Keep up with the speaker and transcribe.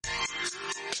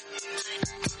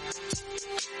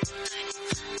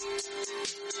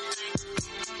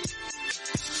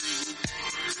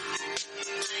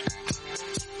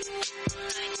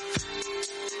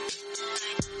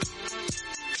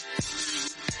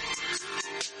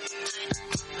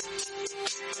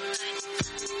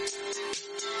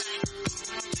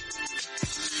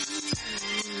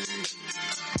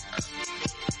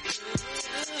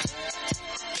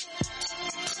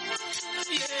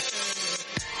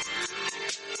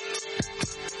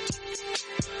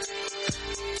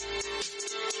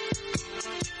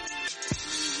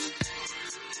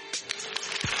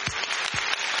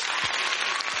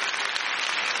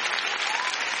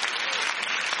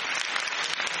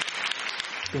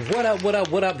What up, what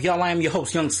up, what up, y'all? I am your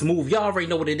host, Young Smooth. Y'all already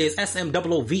know what it is.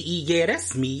 SMOOVE. Yeah,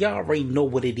 that's me. Y'all already know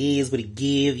what it is, what it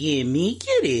give. Yeah, me.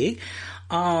 Get it.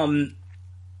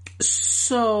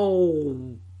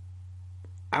 So,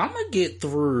 I'm gonna get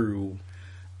through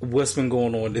what's been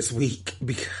going on this week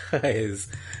because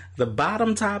the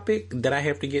bottom topic that I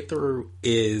have to get through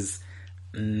is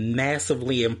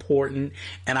massively important,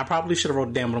 and I probably should have wrote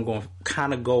it down, but I'm going to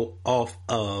kind of go off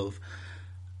of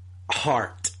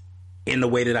heart in the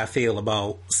way that I feel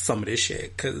about some of this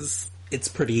shit, because it's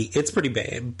pretty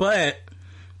bad. But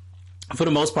for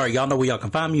the most part, y'all know where y'all can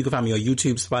find me. You can find me on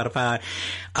YouTube, Spotify,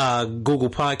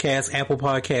 Google Podcasts, Apple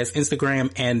Podcasts,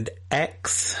 Instagram, and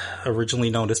X,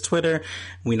 originally known as Twitter.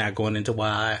 We're not going into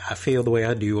why I feel the way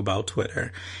I do about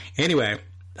Twitter. Anyway,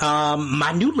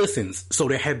 my new listens. So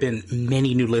there have been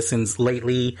many new listens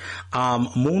lately.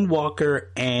 Moonwalker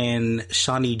and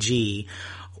Shawnee G,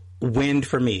 Wine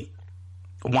for Me.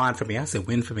 I said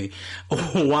win for me.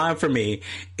 Wine for Me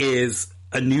is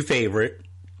a new favorite.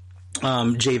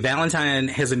 Jay Valentine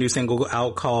has a new single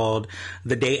out called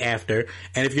The Day After.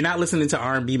 And if you're not listening to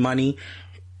R&B Money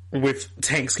with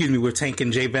Tank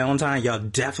and Jay Valentine, y'all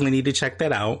definitely need to check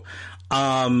that out.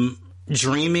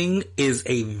 Dreaming is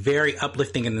a very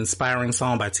uplifting and inspiring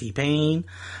song by T-Pain.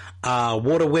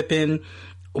 Water Whipping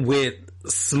with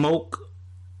Smoke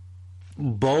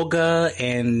Boga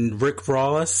and Rick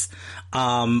Ross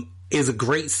is a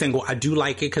great single. I do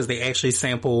like it because they actually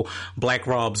sample Black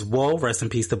Rob's Whoa, rest in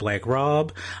peace to Black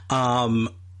Rob. And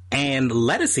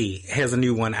Lettucey has a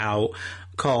new one out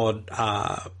called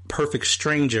Perfect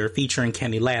Stranger featuring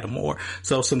Kenny Lattimore.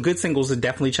 So some good singles to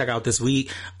definitely check out this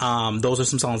week. Those are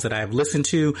some songs that I have listened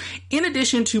to in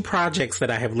addition to projects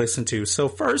that I have listened to. So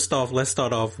first off, let's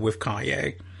start off with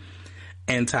Kanye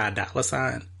and Ty Dolla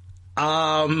 $ign.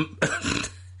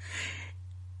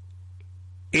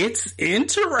 It's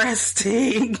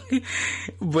interesting,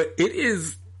 but it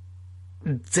is,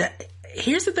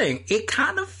 here's the thing. It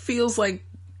kind of feels like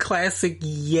classic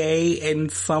Ye in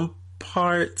some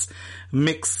parts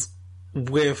mixed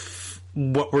with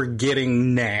what we're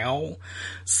getting now.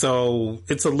 So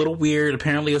it's a little weird.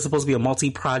 Apparently it's supposed to be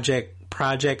a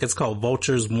project. It's called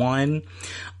Vultures 1.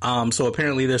 So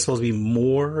apparently there's supposed to be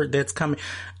more that's coming.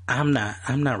 I'm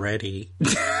not ready.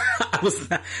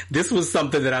 This was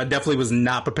something that I definitely was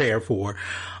not prepared for.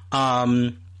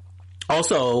 Also,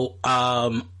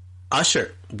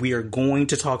 Usher. We are going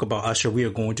to talk about Usher. We are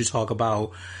going to talk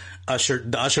about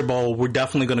the Usher Bowl. We're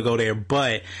definitely going to go there,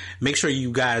 but make sure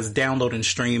you guys download and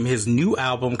stream his new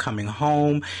album, Coming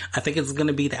Home. I think it's going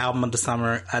to be the album of the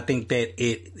summer. I think that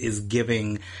it is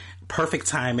giving perfect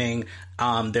timing.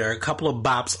 There are a couple of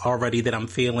bops already that I'm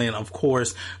feeling. Of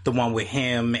course, the one with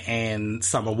him and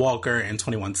Summer Walker and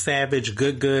 21 Savage,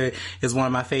 Good is one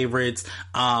of my favorites.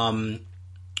 I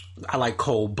like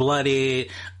Cold Blooded.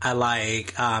 I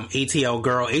like ATL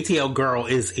Girl. ATL Girl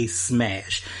is a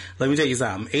smash. Let me tell you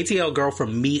something. ATL Girl for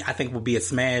me, I think will be a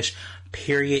smash.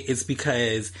 Period. It's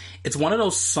because it's one of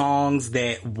those songs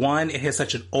that, one, it has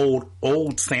such an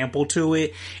old sample to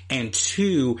it, and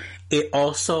two, it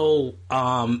also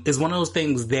is one of those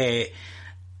things that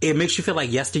it makes you feel like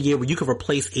yesteryear, where you could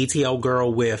replace ATL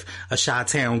Girl with a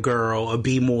Chi-Town girl, a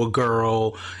Be More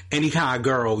girl, any kind of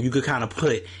girl you could kind of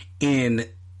put in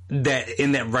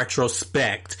that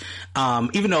retrospect.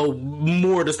 Even though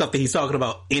more of the stuff that he's talking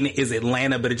about in it is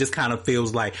Atlanta, but it just kind of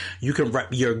feels like you can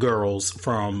rep your girls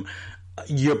from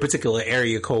your particular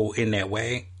area code in that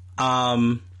way.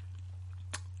 And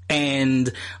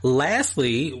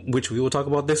lastly, which we will talk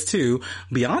about this too,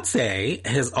 Beyonce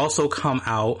has also come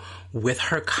out with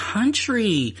her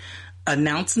country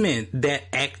announcement that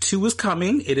Act 2 is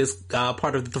coming. It is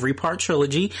part of the 3-part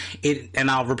trilogy. And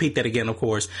I'll repeat that again, of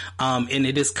course. And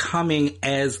it is coming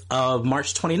as of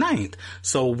March 29th.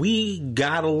 So we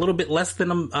got a little bit less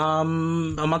than a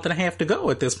month and a half to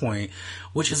go at this point,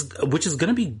 which is going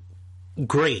to be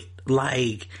great.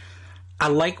 Like, I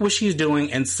like what she's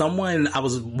doing. And I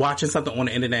was watching something on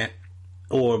the internet,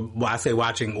 or I say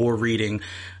watching or reading,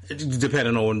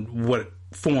 depending on what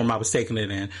form I was taking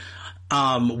it in.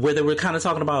 Where they were kind of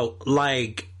talking about,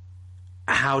 like,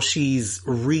 how she's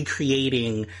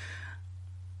recreating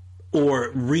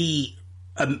or not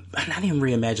even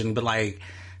reimagining, but like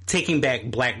taking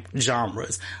back black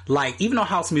genres. Like, even though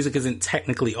house music isn't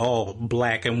technically all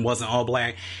black and wasn't all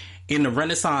black, in the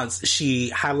Renaissance,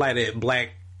 she highlighted black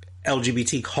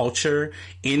LGBT culture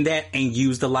in that and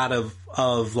used a lot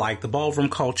of like the ballroom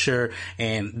culture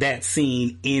and that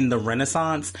scene in the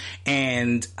Renaissance.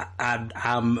 And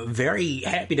I'm very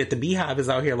happy that the Beehive is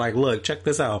out here like, look, check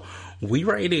this out. We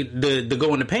ready to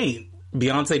go in the paint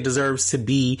Beyonce deserves to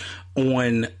be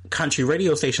on country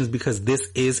radio stations because this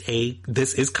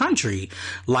is country.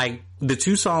 Like, the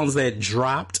two songs that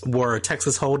dropped were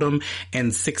Texas Hold'em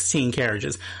and 16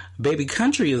 Carriages. Baby,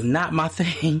 country is not my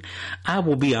thing. I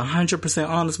will be 100%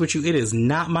 honest with you. It is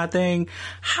not my thing.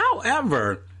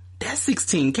 However, that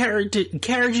 16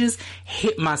 carriages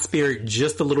hit my spirit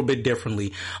just a little bit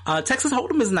differently. Texas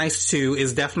Hold'em is nice too.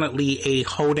 Is definitely a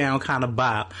hold down kind of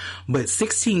bop, but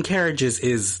 16 carriages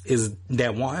is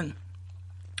that one.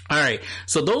 All right.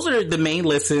 So those are the main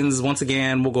listens. Once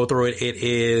again, we'll go through it. It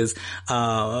is, we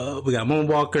got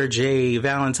Moonwalker, Jay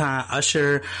Valentine,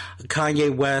 Usher,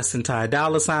 Kanye West and Ty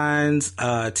Dolla Signs,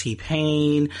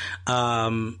 T-Pain,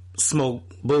 Smoke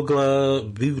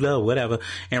Bugla, whatever,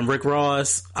 and Rick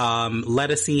Ross,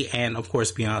 Lettucey, and of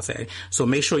course Beyonce. So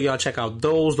make sure y'all check out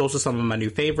those. Those are some of my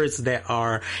new favorites that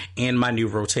are in my new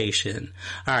rotation.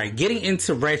 Alright, getting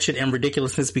into Ratchet and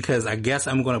Ridiculousness, because I guess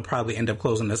I'm going to probably end up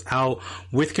closing this out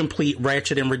with complete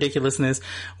Ratchet and Ridiculousness.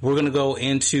 We're going to go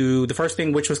into the first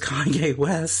thing, which was Kanye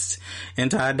West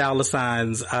and Ty Dolla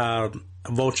Sign's,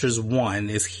 Vultures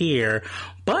 1 is here,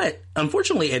 but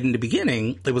unfortunately in the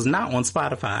beginning it was not on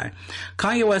Spotify.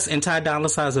 Kanye West and Ty Dolla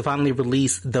Sign have finally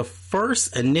released the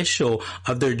first initial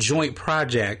of their joint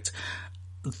project.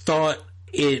 Though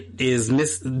is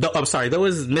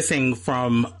missing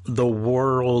from the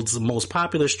world's most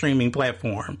popular streaming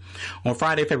platform on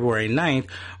Friday, February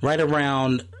 9th, right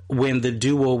around when the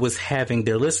duo was having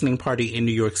their listening party in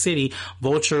New York City.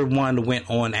 Vulture 1 went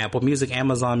on Apple Music,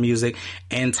 Amazon Music,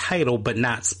 and Tidal, but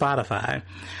not Spotify.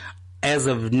 As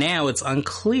of now, it's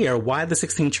unclear why the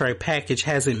 16-track package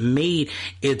hasn't made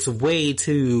its way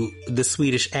to the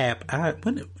Swedish app.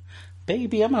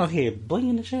 Baby, I'm out here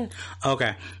blinging the shit.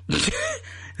 Okay. This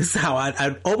is how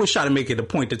I always try to make it a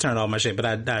point to turn off my shit, but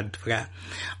I forgot.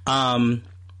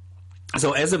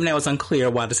 So as of now, it's unclear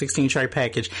why the 16-track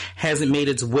package hasn't made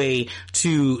its way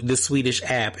to the Swedish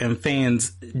app, and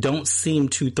fans don't seem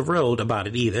too thrilled about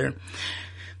it either.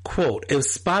 Quote, if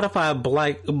Spotify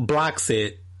blocks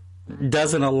it,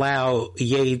 doesn't allow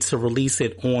Ye to release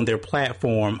it on their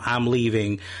platform, I'm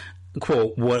leaving,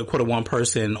 quote one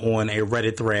person on a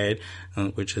Reddit thread,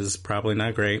 which is probably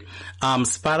not great.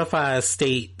 Spotify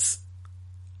states,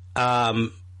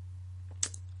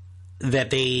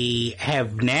 that they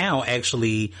have now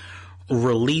actually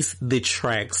released the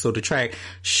track. So the track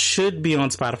should be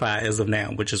on Spotify as of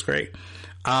now, which is great.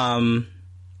 So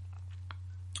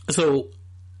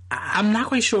I'm not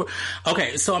quite sure.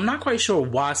 Okay, so I'm not quite sure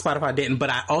why Spotify didn't, but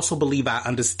I also believe I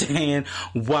understand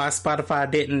why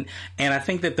Spotify didn't. And I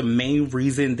think that the main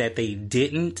reason that they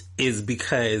didn't is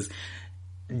because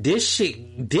this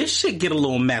shit get a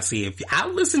little messy. If I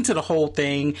listen to the whole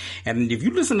thing, and if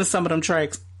you listen to some of them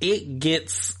tracks, it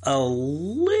gets a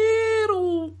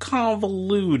little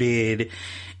convoluted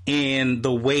in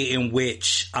the way in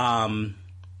which Kanye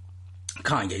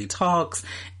talks.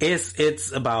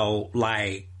 It's about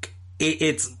like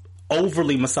it's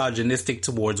overly misogynistic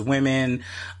towards women,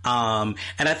 and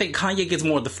I think Kanye gets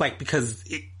more of the flack because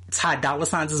Ty Dolla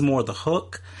Signs is more of the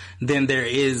hook than there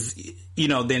is.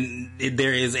 Then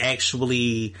there is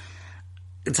actually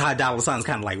Ty Dolla Sign's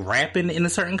kind of like rapping in a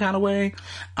certain kind of way.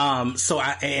 It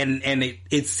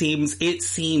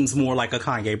seems more like a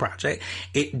Kanye project.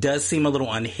 It does seem a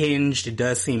little unhinged. It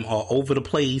does seem all over the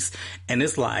place. And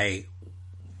it's like,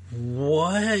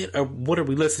 what are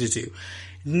we listening to?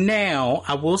 Now,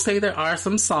 I will say there are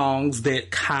some songs that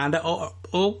kind of are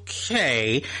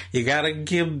okay. You gotta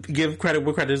give credit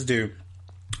where credit is due.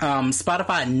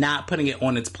 Spotify not putting it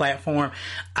on its platform,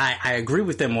 I agree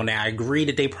with them on that. I agree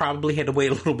that they probably had to wait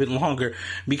a little bit longer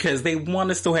because they want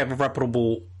to still have a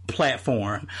reputable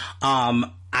platform.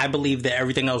 I believe that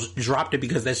everything else dropped it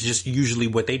because that's just usually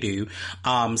what they do.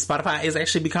 Spotify is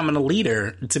actually becoming a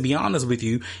leader, to be honest with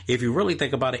you, if you really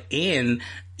think about it, in,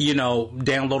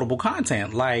 downloadable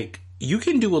content. Like, you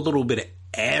can do a little bit of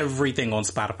everything on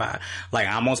Spotify. Like,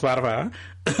 I'm on Spotify.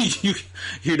 you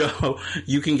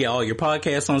can get all your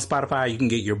podcasts on Spotify. You can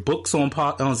get your books on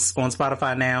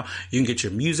Spotify now. You can get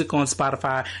your music on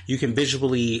Spotify. You can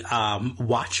visually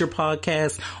watch your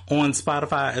podcast on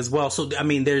Spotify as well. So, I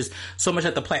mean, there's so much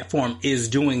that the platform is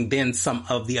doing than some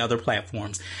of the other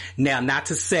platforms. Now, not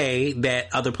to say that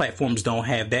other platforms don't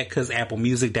have that, because Apple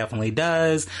Music definitely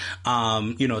does.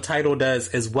 Tidal does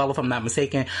as well, if I'm not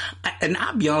mistaken. And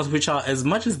I'll be honest with y'all, as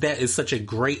much as that is such a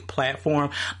great platform,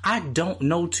 I don't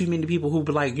know too many people who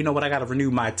be like, you know what, I gotta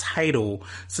renew my Tidal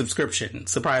subscription,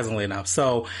 surprisingly enough.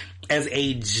 So as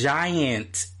a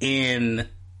giant in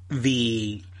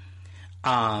the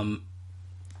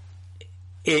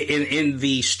in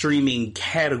the streaming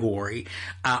category,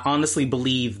 I honestly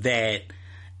believe that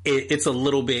it's a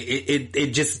little bit, it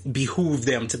just behooved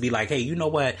them to be like, hey, you know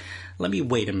what? Let me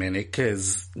wait a minute,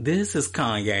 because this is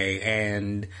Kanye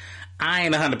and I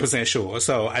ain't 100% sure.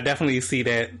 So I definitely see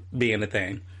that being a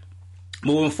thing.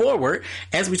 Moving forward,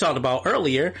 as we talked about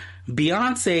earlier,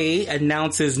 Beyonce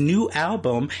announces new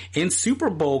album in Super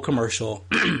Bowl commercial.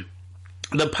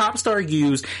 The pop star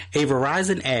used a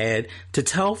Verizon ad to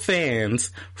tell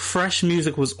fans fresh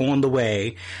music was on the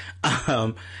way.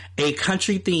 A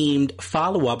country-themed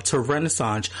follow-up to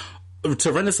Renaissance,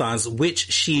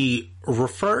 which she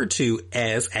referred to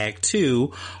as Act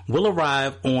 2, will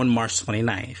arrive on March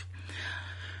 29th.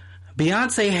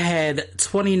 Beyonce had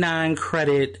 29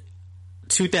 credit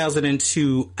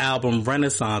 2002 album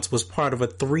Renaissance was part of a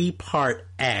 3-part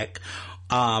act,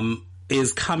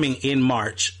 is coming in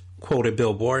March, quoted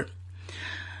Billboard.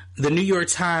 The New York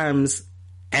Times,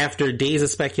 after days of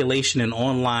speculation and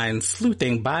online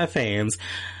sleuthing by fans,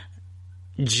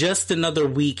 just another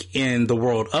week in the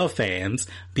world of fans,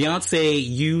 Beyonce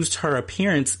used her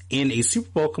appearance in a Super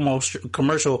Bowl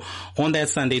commercial on that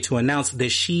Sunday to announce that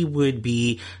she would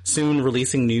be soon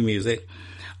releasing new music.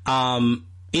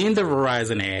 In the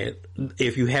Verizon ad,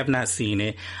 if you have not seen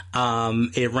it,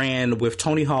 it ran with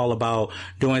Tony Hall about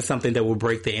doing something that will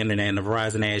break the internet. In the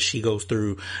Verizon ad, she goes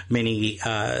through many,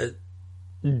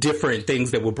 different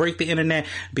things that will break the internet.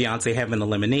 Beyonce having a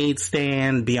lemonade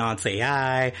stand, Beyonce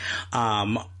Eye,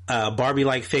 a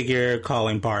Barbie-like figure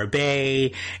calling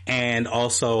Barbie, and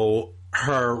also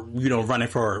her, running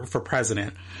for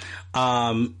president.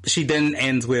 She then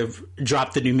ends with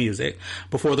drop the new music.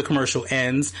 Before the commercial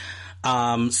ends,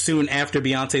 soon after,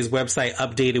 Beyonce's website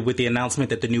updated with the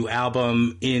announcement that the new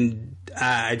album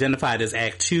identified as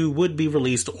Act 2 would be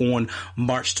released on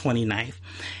March 29th.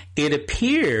 It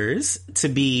appears to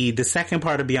be the second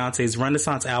part of Beyonce's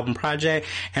Renaissance album project,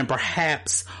 and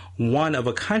perhaps one of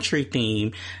a country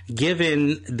theme,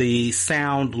 given the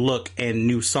sound, look, and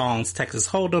new songs Texas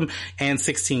Hold'em and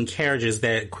 16 Carriages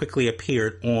that quickly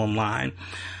appeared online.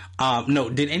 No,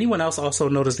 did anyone else also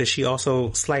notice that she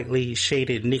also slightly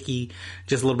shaded Nicki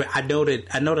just a little bit? I know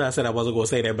that I said I wasn't going to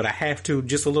say that, but I have to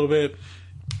just a little bit.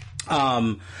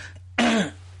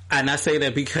 And I say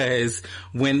that because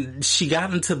when she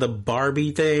got into the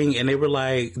Barbie thing and they were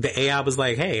like, the AI was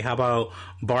like, hey, how about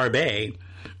Barbie?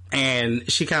 And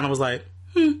she kind of was like,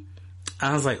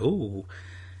 I was like, ooh,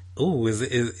 is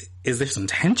there some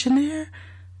tension there?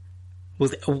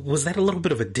 Was that a little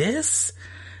bit of a diss?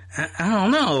 I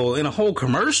don't know. In a whole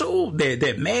commercial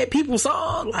that mad people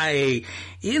saw, like,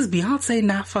 is Beyonce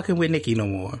not fucking with Nicki no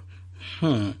more?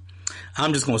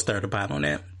 I'm just gonna stir the pot on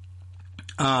that.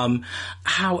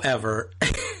 However,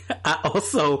 I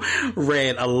also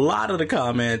read a lot of the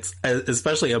comments,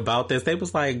 especially about this. They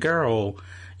was like, girl,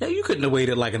 yeah, you couldn't have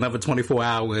waited like another 24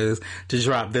 hours to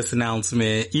drop this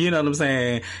announcement. You know what I'm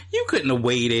saying? You couldn't have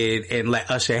waited and let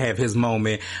Usher have his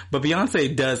moment. But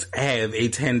Beyonce does have a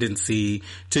tendency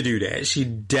to do that. She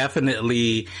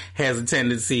definitely has a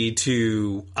tendency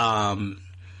to,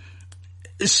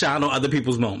 shine on other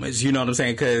people's moments. You know what I'm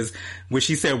saying? Cause when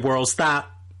she said world stop,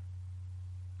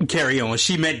 carry on.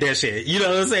 She meant that shit. You know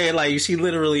what I'm saying? Like, she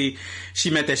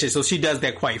meant that shit. So she does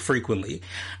that quite frequently.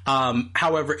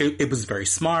 However, it was very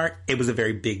smart. It was a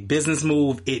very big business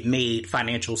move. It made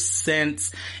financial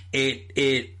sense.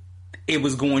 It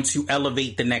was going to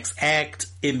elevate the next act.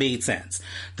 It made sense.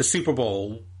 The Super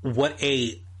Bowl, what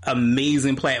a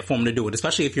amazing platform to do it,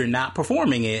 especially if you're not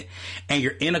performing it and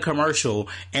you're in a commercial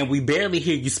and we barely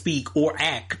hear you speak or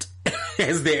act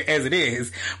as it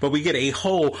is, but we get a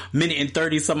whole minute and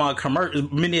 30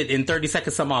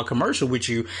 seconds some odd commercial with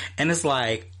you, and it's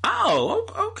like, oh,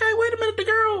 okay, wait a minute,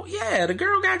 the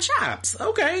girl got chops.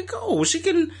 Okay, cool. She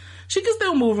can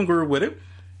still move and groove with it.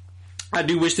 I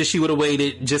do wish that she would have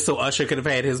waited just so Usher could have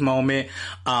had his moment.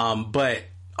 But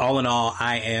all in all,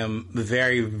 I am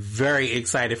very, very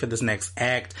excited for this next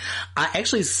act. I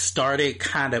actually started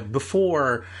kind of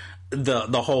before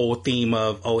the whole theme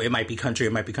of, it might be country.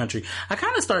 I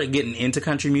kind of started getting into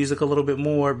country music a little bit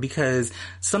more because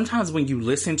sometimes when you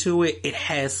listen to it, it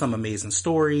has some amazing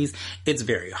stories. It's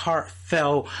very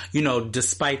heartfelt,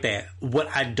 despite that.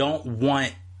 What I don't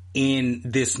want in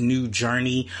this new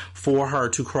journey for her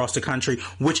to cross the country,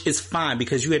 which is fine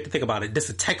because you have to think about it. This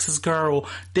is a Texas girl.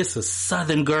 This is a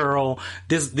Southern girl.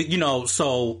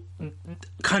 So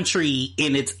country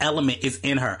in its element is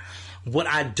in her. What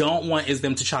I don't want is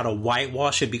them to try to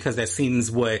whitewash it, because that seems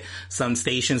what some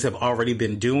stations have already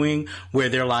been doing, where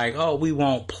they're like, oh, we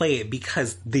won't play it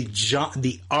because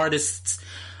the artist's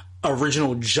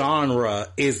original genre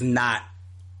is not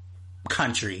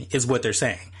country, is what they're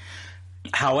saying.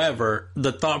 However,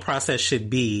 the thought process should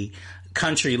be,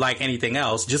 country like anything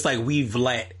else, just like we've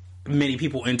let many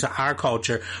people into our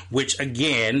culture, which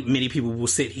again, many people will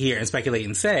sit here and speculate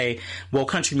and say, well,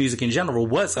 country music in general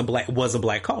was a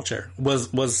black culture,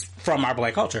 was from our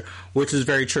black culture, which is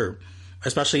very true,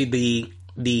 especially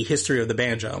the history of the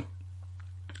banjo.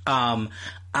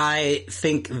 I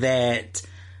think that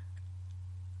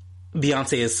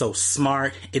Beyonce is so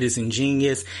smart. It is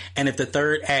ingenious. And if the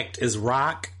third act is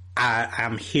rock,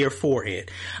 I'm here for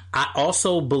it. I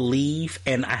also believe,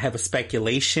 and I have a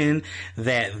speculation,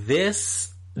 that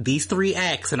these 3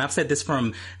 acts, and I've said this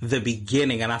from the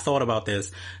beginning, and I thought about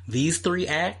this, these 3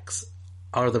 acts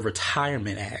are the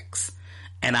retirement acts.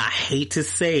 And I hate to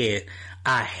say it.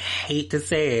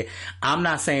 I'm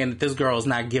not saying that this girl is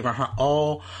not giving her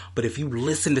all, but if you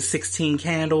listen to 16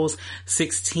 Candles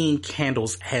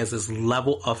has this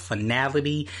level of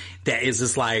finality that is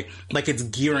just like it's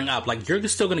gearing up. Like, you're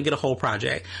still going to get a whole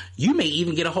project. You may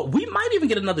even get we might even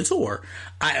get another tour.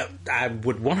 I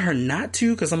would want her not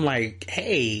to, because I'm like,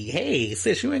 hey,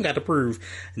 sis, you ain't got to prove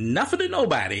nothing to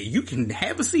nobody. You can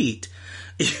have a seat.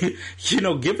 Give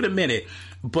it a minute.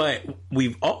 But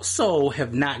we've also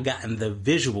have not gotten the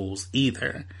visuals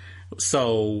either.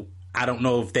 So I don't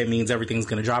know if that means everything's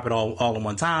going to drop it all in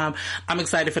one time. I'm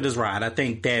excited for this ride. I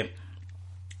think that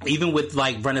even with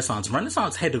like Renaissance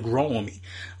had to grow on me.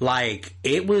 Like,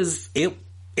 it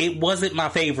wasn't my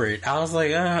favorite. I was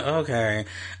like, okay.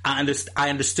 I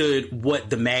understood what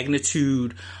the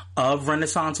magnitude of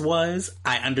Renaissance was.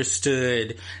 I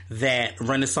understood that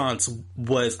Renaissance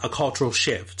was a cultural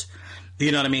shift.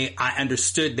 You know what I mean? I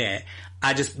understood that.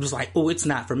 I just was like, oh, it's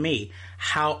not for me.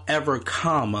 However,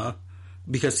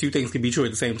 because 2 things can be true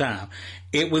at the same time.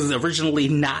 It was originally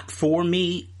not for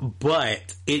me,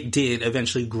 but it did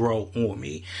eventually grow on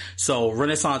me. So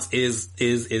Renaissance is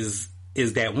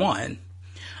that one.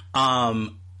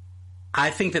 I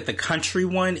think that the country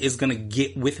one is going to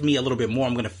get with me a little bit more.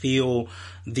 I'm going to feel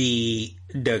the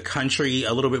country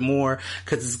a little bit more,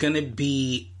 because it's going to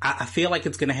be, I feel like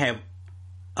it's going to have,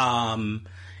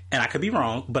 and I could be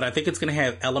wrong, but I think it's going to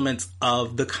have elements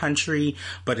of the country,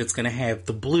 but it's going to have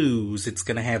the blues. It's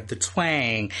going to have the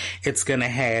twang. It's going to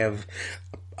have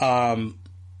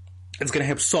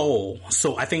soul.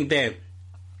 So I think that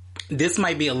this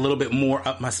might be a little bit more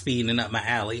up my speed and up my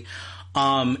alley.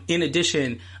 In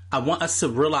addition, I want us to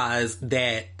realize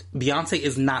that Beyonce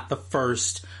is not the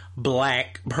first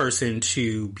Black person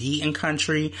to be in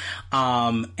country,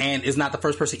 and is not the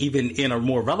first person even in a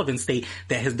more relevant state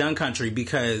that has done country,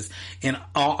 because in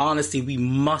all honesty, we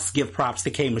must give props to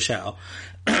K. Michelle.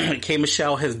 K.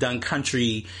 Michelle has done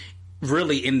country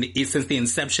really since the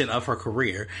inception of her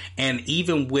career. And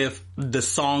even with the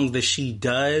songs that she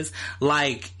does,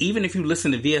 like, even if you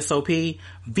listen to VSOP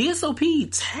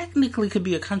technically could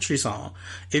be a country song.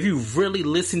 If you really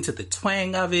listen to the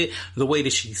twang of it, the way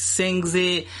that she sings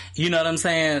it, you know what I'm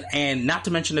saying? And not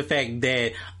to mention the fact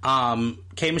that,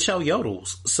 K. Michelle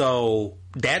yodels. So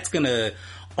that's gonna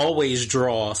always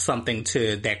draw something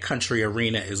to that country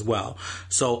arena as well.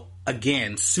 So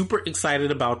again, super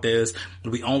excited about this.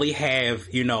 We only have,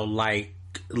 like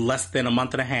less than a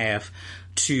month and a half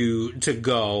to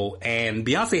go, and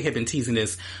Beyonce had been teasing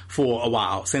this for a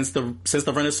while, since the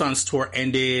Renaissance tour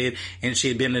ended, and she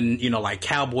had been in, like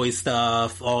cowboy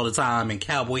stuff all the time, and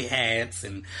cowboy hats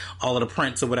and all of the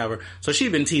prints or whatever. So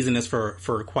she'd been teasing this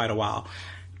for quite a while.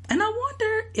 And I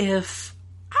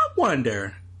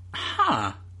wonder,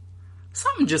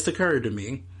 something just occurred to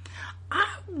me. I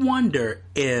wonder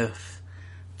if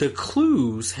the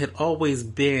clues had always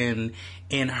been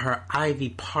in her Ivy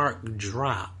Park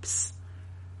drops.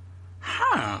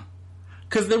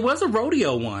 Because there was a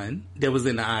rodeo one that was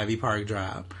in the Ivy Park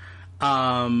drop.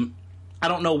 I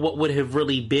don't know what would have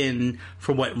really been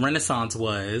for what Renaissance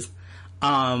was.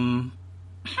 I'm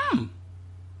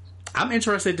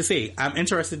interested to see.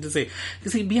 Because,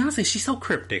 see, Beyonce, she's so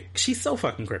cryptic. She's so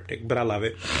fucking cryptic, but I love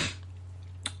it.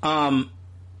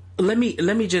 Let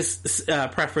me just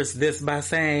preface this by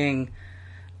saying,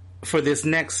 for this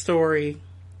next story,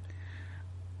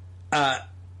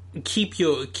 keep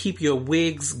your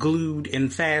wigs glued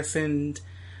and fastened,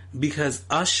 because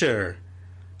Usher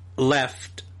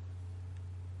left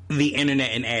the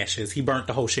internet in ashes. He burnt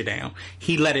the whole shit down.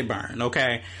 He let it burn.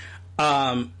 Okay.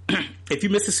 If you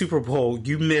missed the Super Bowl,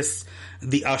 you missed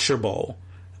the Usher Bowl,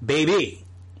 baby.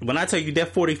 When I tell you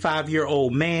that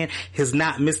 45-year-old man has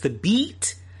not missed a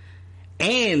beat,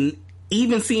 and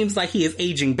even seems like he is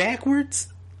aging backwards,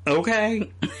 okay?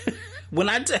 When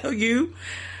I tell you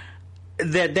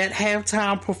that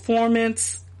halftime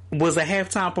performance was a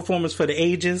halftime performance for the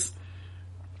ages.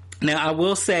 Now, I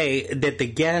will say that the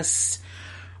guests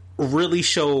really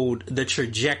showed the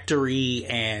trajectory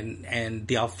and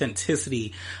the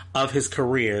authenticity of his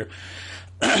career.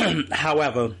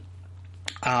 However,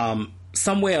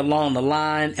 somewhere along the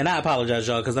line, and I apologize,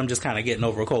 y'all, because I'm just kind of getting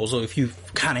over a cold. So if you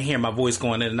kind of hear my voice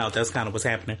going in and out, that's kind of what's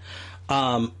happening.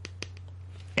 And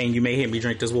you may hear me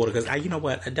drink this water because you know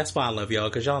what? That's why I love y'all,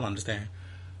 because y'all understand.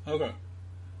 Okay.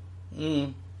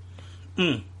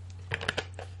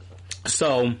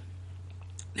 So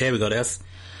there we go. That's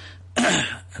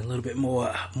a little bit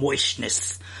more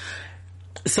moistness.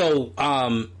 So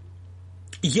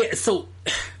yeah. So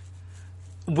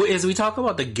as we talk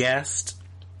about the guest,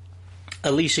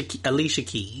 Alicia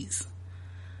Keys,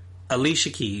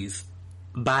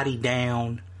 body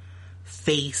down,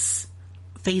 face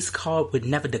card would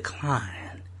never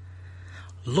decline,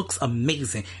 looks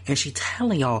amazing, and she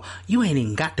telling y'all you ain't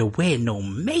even got to wear no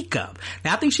makeup.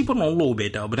 Now I think she put on a little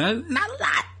bit though, but not a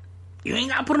lot. You ain't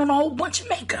got to put on a whole bunch of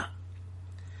makeup.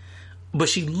 But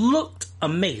she looked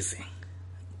amazing,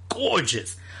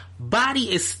 gorgeous.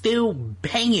 Body is still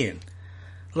banging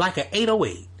like an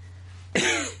 808.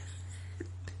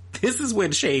 This is where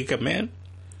the shade come in.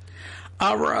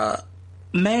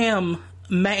 Ma'am,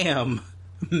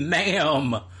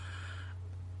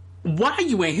 why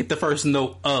you ain't hit the first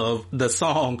note of the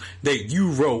song that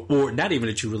you wrote, or not even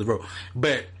that you really wrote,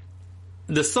 but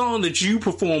the song that you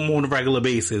perform on a regular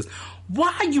basis?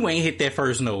 Why you ain't hit that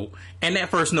first note? And that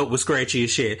first note was scratchy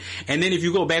as shit. And then if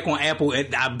you go back on Apple,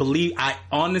 I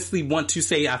honestly want to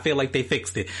say I feel like they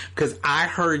fixed it, because I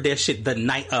heard that shit the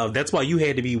night of. That's why you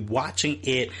had to be watching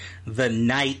it the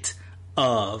night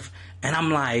of. And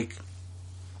I'm like,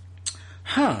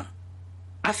 I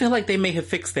feel like they may have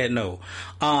fixed that note.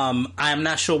 I'm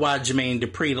not sure why Jermaine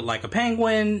Dupri looked like a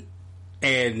penguin,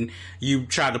 and you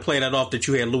tried to play that off that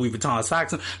you had Louis Vuitton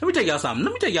socks on. Let me tell y'all something.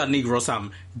 Let me tell y'all Negro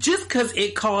something. Just because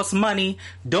it costs money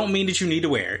don't mean that you need to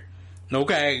wear it.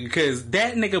 Okay? Because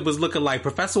that nigga was looking like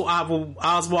Professor Oswald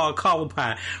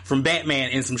Cobblepot from Batman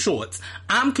in some shorts.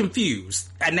 I'm confused.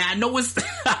 And I know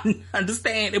I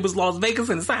understand it was Las Vegas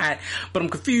inside, but I'm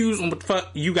confused on what the fuck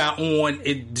you got on.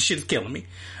 The shit is killing me.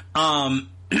 And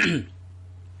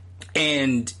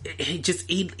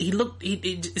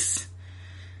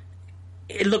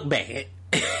it looked bad.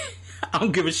 I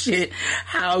don't give a shit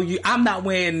I'm not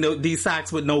wearing these socks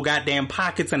with no goddamn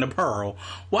pockets and a pearl.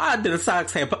 Why do the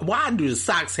socks have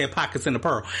pockets and a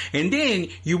pearl? And then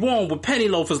you wore them with penny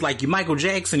loafers like you Michael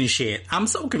Jackson and shit. I'm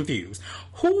so confused.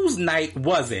 Whose night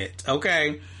was it?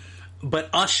 Okay. But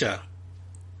Usher.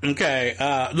 Okay,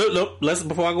 look,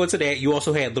 before I go into that, you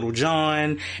also had Little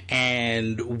John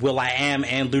and will.i.am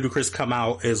and Ludacris come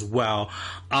out as well.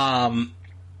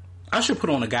 Usher put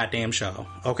on a goddamn show,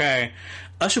 okay?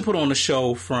 Usher put on a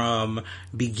show from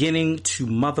beginning to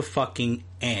motherfucking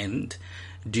end.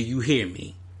 Do you hear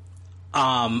me?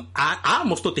 I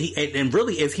almost thought that and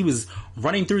really as he was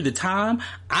running through the time,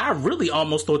 I really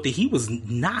almost thought that he was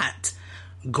not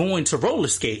going to roller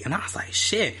skate. And I was like,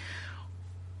 shit.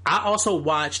 I also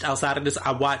watched, outside of this,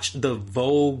 I watched the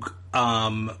Vogue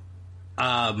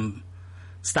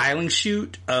styling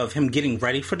shoot of him getting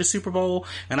ready for the Super Bowl,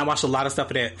 and I watched a lot of stuff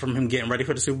of that from him getting ready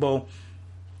for the Super Bowl.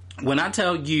 When I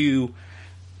tell you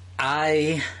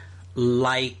I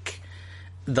like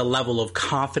the level of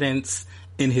confidence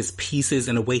in his pieces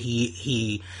and the way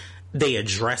they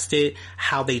addressed it,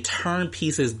 how they turned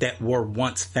pieces that were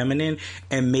once feminine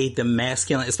and made them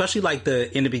masculine, especially like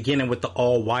in the beginning with the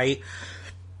all white.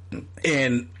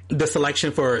 And the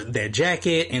selection for that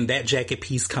jacket and that jacket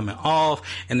piece coming off,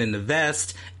 and then the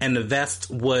vest, and the vest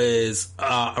was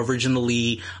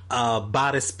originally a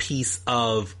bodice piece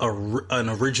of an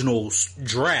original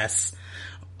dress,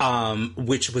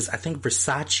 which was, I think,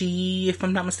 Versace, if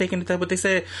I'm not mistaken, is that what they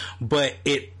said? But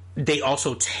they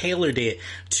also tailored it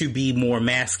to be more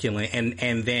masculine,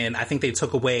 and then I think they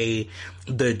took away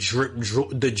the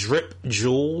drip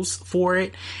jewels for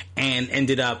it, and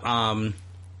ended up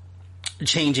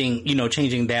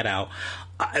changing that out.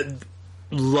 I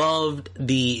loved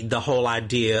the whole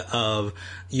idea of,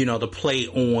 the play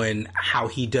on how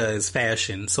he does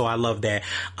fashion. So I love that.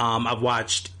 I've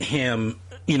watched him,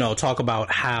 talk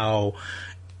about how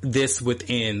this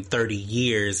within 30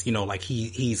 years, like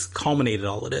he's culminated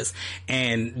all of this,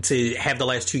 and to have the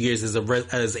last 2 years as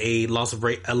a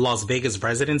Las Vegas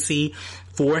residency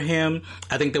for him,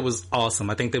 I think that was awesome.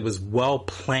 I think that was well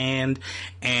planned,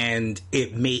 and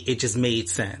it just made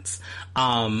sense.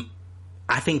 I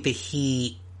think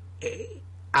that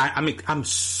I'm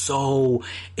so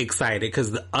excited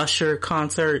because the Usher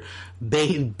concert,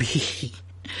 baby,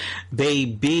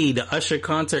 Baby, the Usher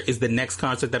concert is the next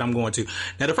concert that I'm going to.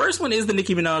 Now, the first one is the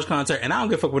Nicki Minaj concert, and I don't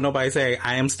give a fuck what nobody say.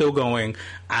 I am still going.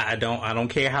 I don't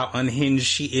care how unhinged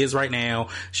she is right now.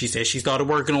 She said she started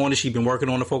working on it. She's been working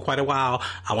on it for quite a while.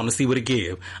 I want to see what it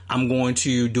give. I'm going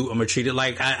to treat it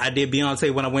like I did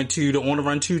Beyonce when I went to the On the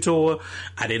Run 2 tour.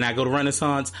 I did not go to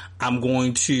Renaissance. I'm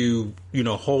going to,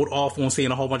 hold off on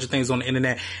seeing a whole bunch of things on the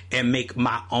internet and make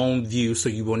my own view, so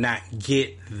you will not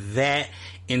get that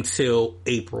until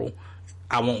April.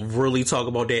 I won't really talk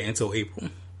about that until April.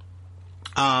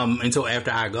 Until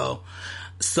after I go.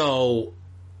 So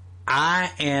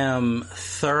I am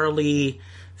thoroughly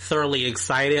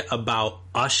excited about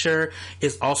Usher.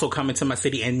 Is also coming to my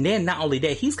city. And then not only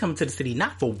that, he's coming to the city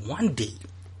not for one day.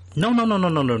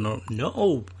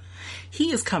 No.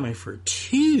 He is coming for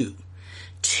two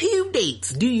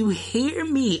dates. Do you hear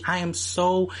me? I am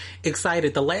so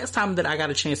excited. The last time that I got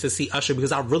a chance to see Usher,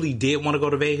 because I really did want to go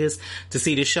to Vegas to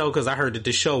see this show, because I heard that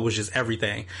this show was just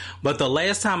everything. But the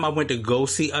last time I went to go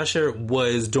see Usher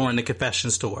was during the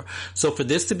Confessions tour. So for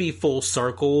this to be full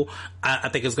circle, I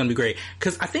think it's going to be great.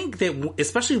 Because I think that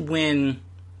especially when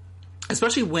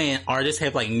artists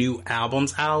have like new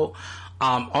albums out,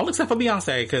 all except for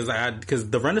Beyonce, because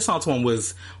the Renaissance one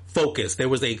was focused. There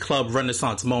was a club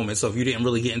Renaissance moment. So if you didn't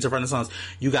really get into Renaissance,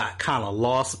 you got kind of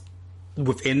lost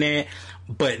within that.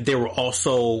 But there were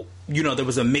also, there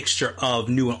was a mixture of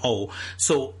new and old.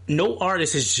 So no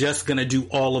artist is just going to do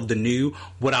all of the new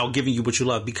without giving you what you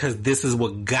love, because this is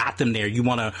what got them there. They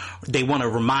want to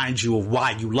remind you of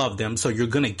why you love them. So you're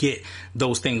going to get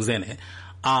those things in it.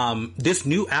 This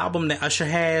new album that Usher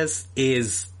has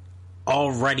is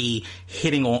already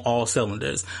hitting on all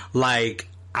cylinders. Like,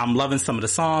 I'm loving some of the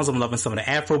songs. I'm loving some of the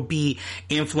Afrobeat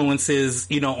influences,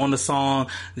 on the song,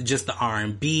 just the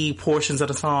R&B portions of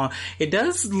the song. It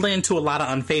does lend to a lot of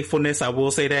unfaithfulness. I will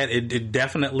say that it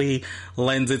definitely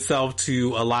lends itself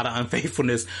to a lot of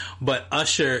unfaithfulness, but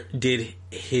Usher did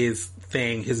his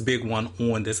thing, his big one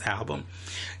on this album.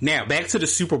 Now, back to the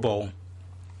Super Bowl.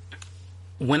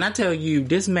 When I tell you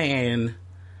this man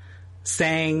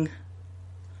sang,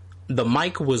 the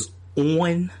mic was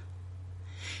on,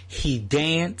 he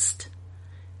danced,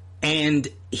 and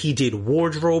he did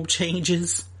wardrobe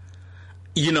changes.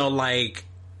 Like,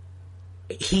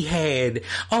 he had,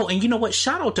 and you know what?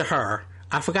 Shout out to her.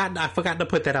 I forgot to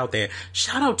put that out there.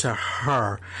 Shout out to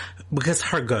her, because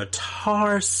her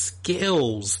guitar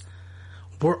skills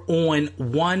were on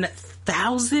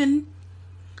 1,000.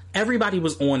 Everybody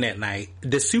was on that night.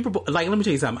 The Super Bowl, like, let me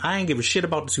tell you something. I ain't give a shit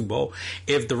about the Super Bowl.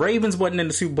 If the Ravens wasn't in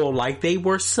the Super Bowl like they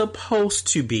were supposed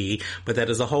to be, but that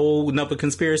is a whole nother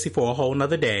conspiracy for a whole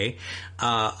nother day.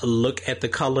 Look at the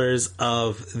colors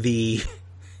of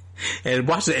and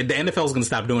watch the NFL is going to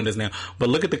stop doing this now, but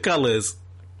look at the colors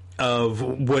of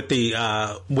what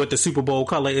the Super Bowl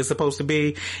color is supposed to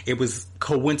be. It was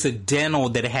coincidental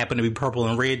that it happened to be purple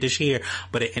and red this year,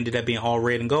 but it ended up being all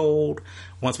red and gold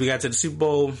once we got to the Super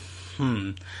Bowl.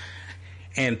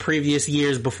 And previous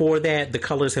years before that, the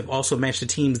colors have also matched the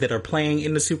teams that are playing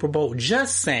in the Super Bowl.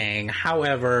 Just saying.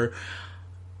 However,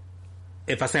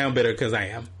 if I sound bitter, because I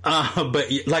am. But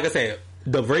like I said,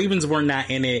 the Ravens were not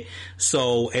in it,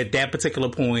 so at that particular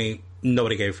point,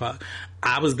 nobody gave a fuck.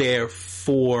 I was there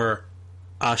for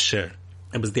Usher.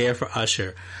 It was there for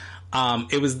Usher.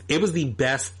 It was the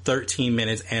best 13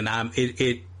 minutes, and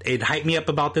it hyped me up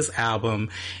about this album.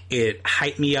 It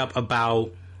hyped me up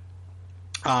about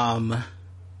not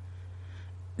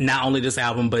only this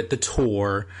album but the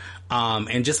tour,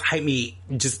 and just hyped me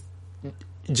just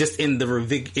in the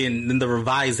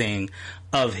revising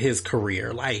of his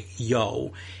career. Like,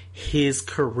 yo, his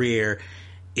career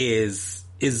is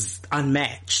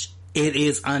unmatched. It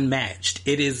is unmatched.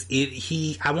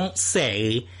 I won't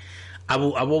say, I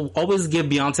will always give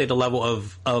Beyonce the level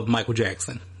of Michael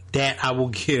Jackson. That I will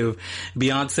give.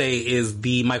 Beyonce is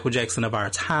the Michael Jackson of our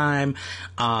time.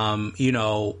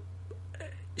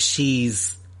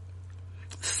 She's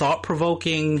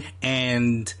thought-provoking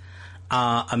and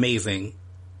amazing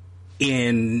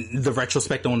in the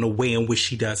retrospect on the way in which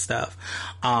she does stuff.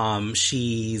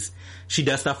 She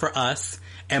does stuff for us.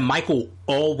 And Michael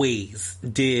always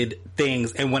did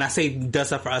things, and when I say does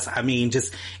stuff for us, I mean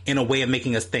just in a way of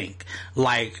making us think.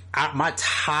 Like, my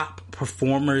top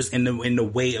performers in the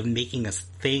way of making us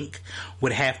think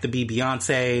would have to be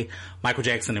Beyonce, Michael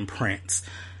Jackson, and Prince.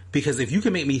 Because if you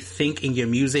can make me think in your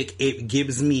music, it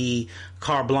gives me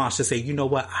carte blanche to say, you know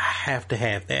what, I have to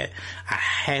have that. I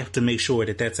have to make sure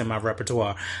that that's in my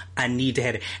repertoire. I need to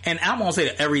have it. And I won't say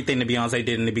that everything that Beyonce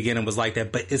did in the beginning was like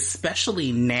that, but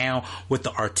especially now with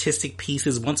the artistic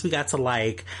pieces, once we got to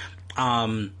like,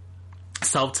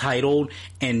 self-titled,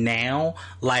 and now,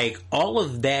 like, all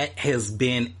of that has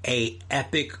been a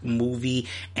epic movie,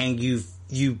 and you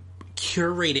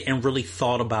curated and really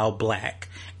thought about Black,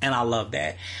 and I love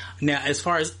that. Now, as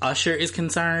far as Usher is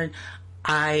concerned,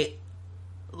 I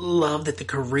love that the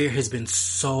career has been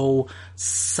so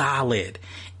solid,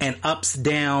 and ups,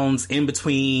 downs, in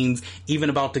betweens, even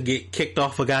about to get kicked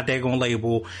off a goddamn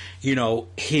label. You know,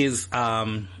 his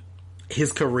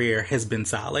career has been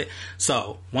solid.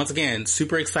 So, once again,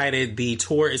 super excited. The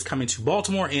tour is coming to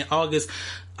Baltimore in August.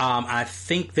 I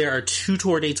think there are 2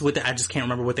 tour dates with it. I just can't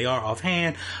remember what they are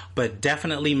offhand, but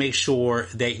definitely make sure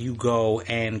that you go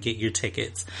and get your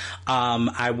tickets.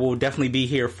 I will definitely be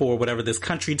here for whatever this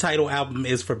country title album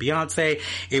is for Beyonce.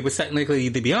 It was technically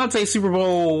the Beyonce Super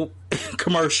Bowl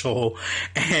commercial,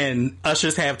 and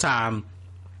Usher's halftime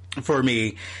for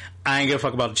me. I ain't give a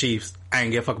fuck about the Chiefs. I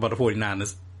ain't give a fuck about the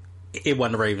 49ers. It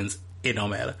wasn't the Ravens. It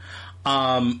don't matter.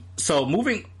 So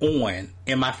moving on,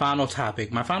 in my final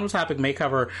topic may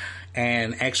cover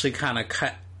and actually kind of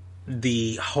cut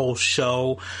the whole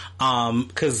show,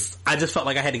 cause I just felt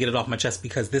like I had to get it off my chest,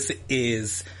 because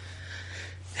it's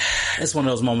one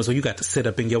of those moments where you got to sit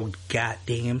up in your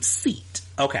goddamn seat.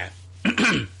 Okay.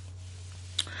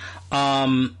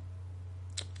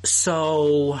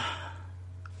 So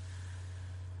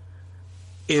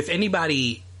if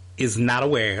anybody is not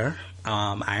aware,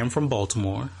 I am from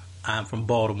Baltimore. I'm from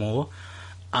Baltimore.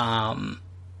 I'm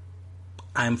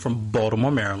from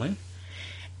Baltimore, Maryland.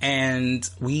 And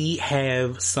we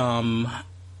have some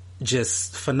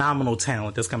just phenomenal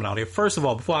talent that's coming out here. First of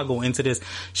all, before I go into this,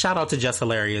 shout out to Just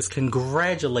Hilarious.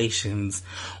 Congratulations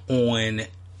on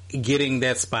getting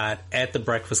that spot at the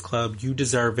Breakfast Club. You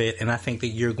deserve it. And I think that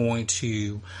you're going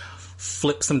to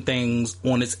flip some things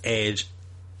on its edge.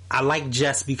 I like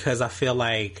Jess because I feel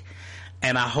like,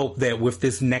 and I hope that with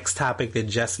this next topic that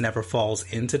Jess never falls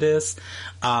into this.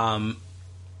 I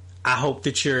hope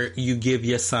that you give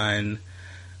your son,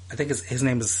 I think his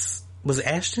name was it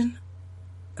Ashton?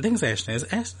 I think it's Ashton. Is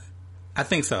it Ashton? I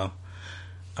think so.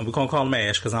 And we're going to call him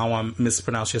Ash because I don't want to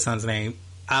mispronounce your son's name.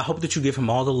 I hope that you give him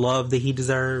all the love that he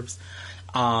deserves.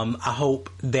 I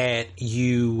hope that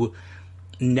you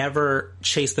never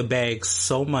chase the bag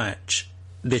so much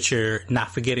that you're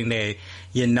not forgetting that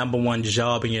your number one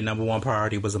job and your number one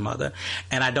priority was a mother.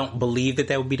 And I don't believe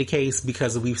that would be the case,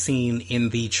 because we've seen in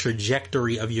the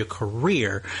trajectory of your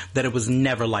career that it was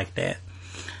never like that.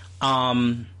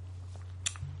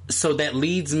 So that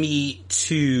leads me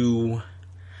to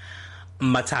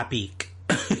my topic.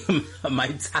 My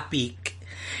topic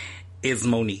is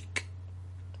Monique.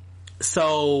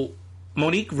 So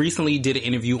Monique recently did an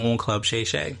interview on Club Shay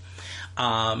Shay.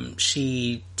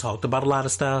 She talked about a lot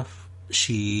of stuff.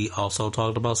 She also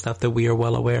talked about stuff that we are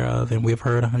well aware of and we've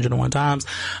heard 101 times.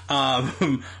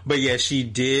 But yeah, she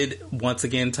did once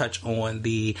again touch on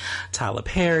the Tyler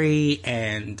Perry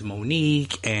and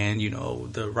Monique and, you know,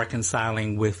 the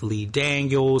reconciling with Lee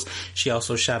Daniels. She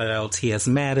also shouted out T.S.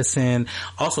 Madison.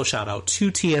 Also shout out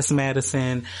to T.S.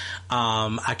 Madison.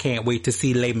 I can't wait to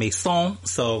see Les Maisons.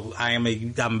 So I'm a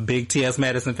big T.S.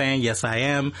 Madison fan. Yes, I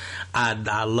am.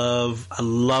 I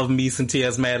love me some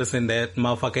T.S. Madison. That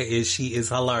motherfucker she is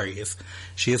hilarious.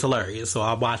 She is hilarious. So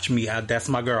I watch that's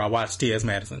my girl. I watch T.S.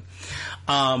 Madison.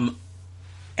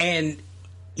 And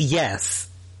yes,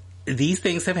 these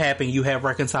things have happened. You have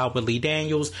reconciled with Lee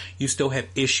Daniels. You still have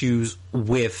issues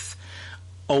with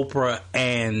Oprah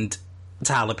and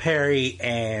Tyler Perry,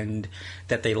 and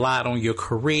that they lied on your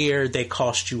career. They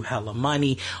cost you hella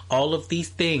money. All of these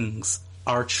things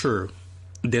are true.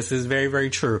 This is very, very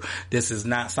true. This is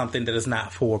not something that is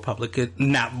wasn't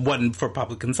for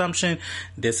public consumption.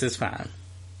 This is fine.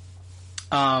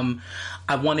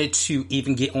 I wanted to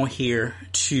even get on here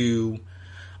to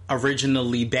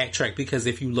originally backtrack, because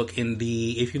if you look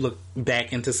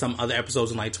back into some other episodes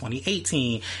in like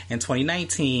 2018 and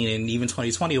 2019 and even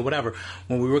 2020 or whatever,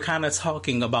 when we were kind of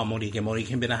talking about Monique, and Monique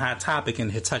had been a hot topic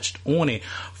and had touched on it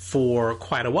for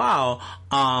quite a while,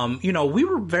 we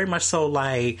were very much so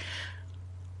like,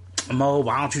 Mo,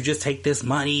 why don't you just take this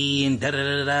money and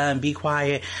da-da-da-da and be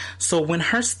quiet? So when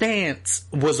her stance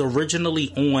was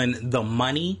originally on the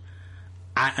money,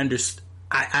 I understood.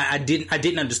 I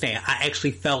didn't understand. I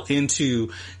actually fell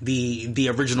into the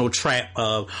original trap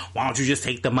of, why don't you just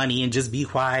take the money and just be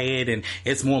quiet, and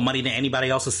it's more money than anybody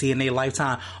else will see in their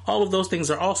lifetime. All of those things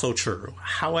are also true.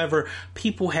 However,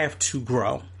 people have to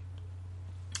grow.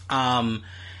 And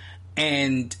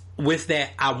with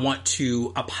that, I want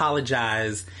to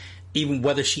apologize. Even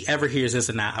whether she ever hears this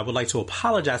or not, I would like to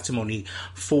apologize to Monique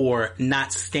for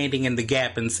not standing in the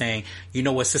gap and saying, you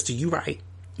know what, sister, you right.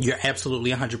 You're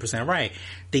absolutely 100% right.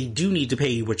 They do need to pay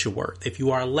you what you're worth. If you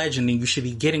are a legend, then you should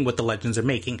be getting what the legends are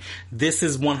making. This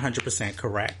is 100%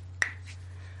 correct.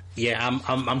 Yeah,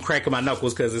 I'm cracking my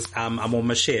knuckles because I'm on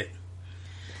my shit.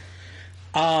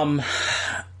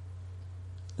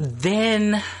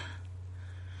 Then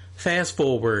fast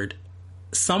forward,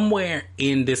 somewhere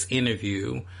in this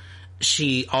interview,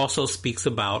 she also speaks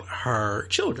about her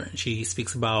children. She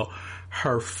speaks about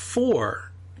her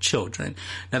 4 children.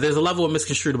 Now, there's a level of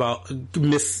misconstrued about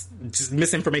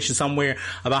misinformation somewhere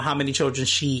about how many children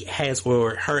she has,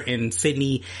 or her and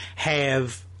Sydney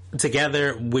have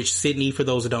together, which Sydney, for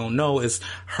those who don't know, is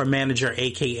her manager,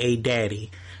 aka Daddy.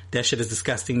 That shit is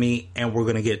disgusting me, and we're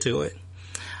gonna get to it.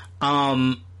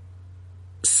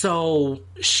 So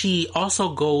she also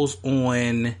goes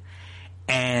on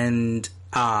and,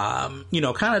 kind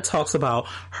of talks about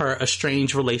her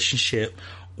estranged relationship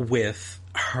with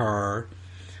her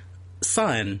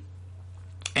son.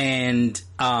 And,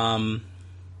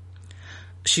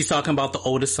 she's talking about the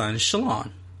oldest son,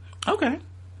 Shalon. Okay.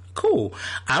 Cool.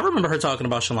 I remember her talking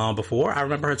about Shalon before. I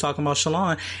remember her talking about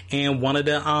Shalon in one of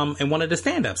the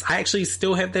stand-ups. I actually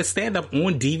still have that stand-up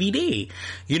on DVD.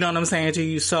 You know what I'm saying to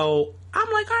you? So I'm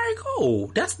like, all right, cool.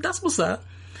 That's what's up.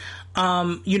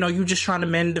 You just trying to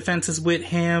mend the fences with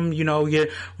him. You know, your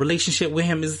relationship with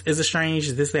him is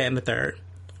estranged, this, that, and the third.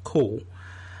 Cool.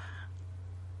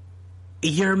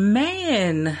 Your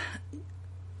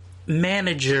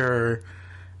manager,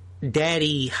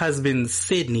 daddy, husband,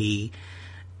 Sydney,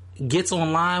 gets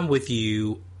online with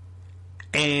you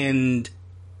and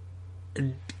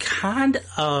kind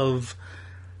of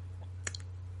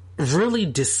really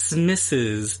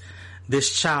dismisses this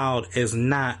child as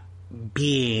not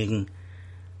being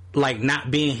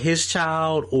his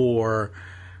child, or,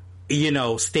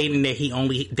 stating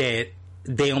that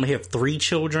they only have 3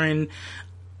 children,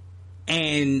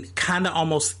 and kind of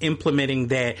almost implementing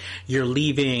that you're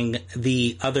leaving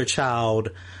the other child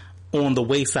on the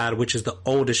wayside, which is the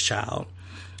oldest child.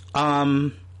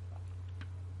 I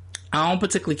don't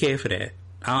particularly care for that.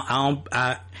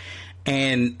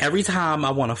 And every time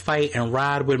I want to fight and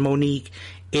ride with Monique,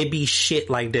 it be shit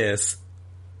like this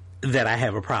that I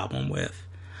have a problem with.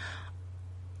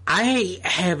 I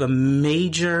have a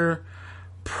major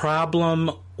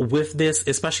problem with this,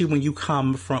 especially when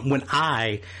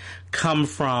I come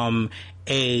from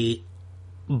a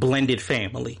blended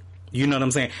family. You know what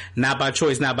I'm saying? Not by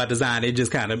choice, not by design. It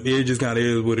just kind of is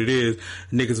what it is.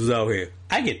 Niggas was out here.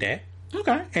 I get that.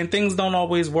 Okay. And things don't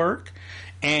always work.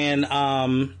 And,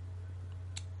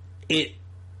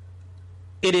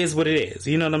 it is what it is.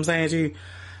 You know what I'm saying to you?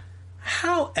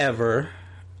 However,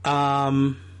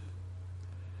 I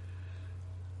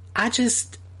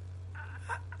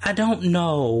don't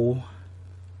know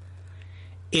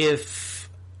if,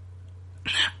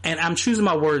 and I'm choosing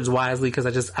my words wisely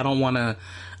because I don't want to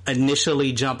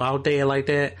initially jump out there like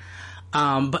that.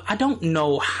 But I don't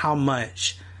know how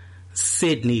much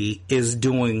Sydney is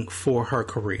doing for her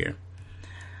career.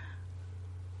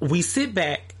 We sit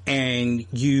back and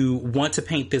you want to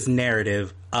paint this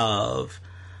narrative of,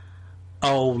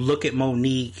 oh, look at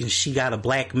Monique and she got a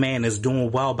black man that's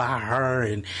doing well by her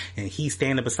and he's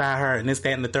standing beside her and this,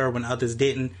 that, and the third when others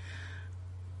didn't.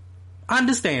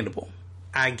 Understandable.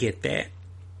 I get that.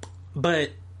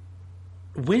 But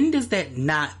when does that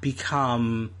not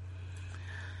become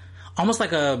almost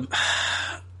like the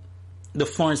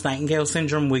Florence Nightingale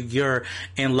syndrome, where you're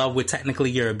in love with technically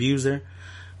your abuser?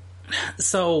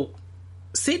 So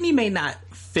Sydney may not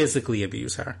physically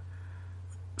abuse her.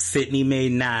 Sydney may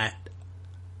not,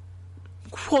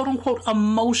 quote unquote,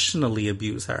 emotionally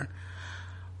abuse her.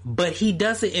 But he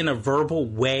does it in a verbal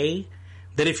way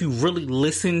that if you really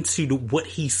listen to what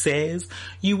he says,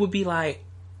 you would be like,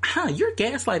 you're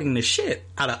gaslighting the shit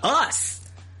out of us.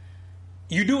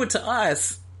 You do it to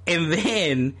us, and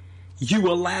then you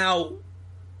allow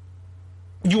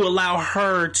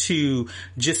her to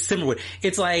just simmer with it.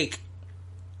 It's like,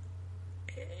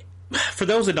 for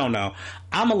those that don't know,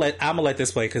 I'm gonna let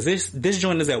this play because this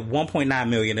joint is at 1.9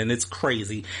 million and it's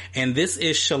crazy. And this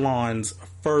is Shalon's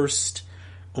first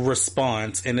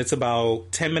response, and it's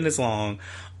about 10 minutes long.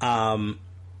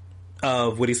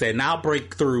 Of what he said. And I'll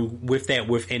break through with that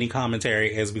with any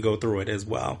commentary as we go through it as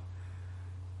well.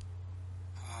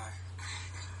 Hi,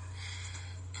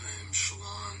 I am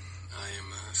Shalon. I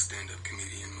am a stand-up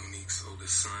comedian, Monique's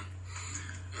oldest son.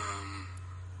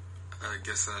 I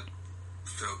guess I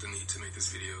felt the need to make this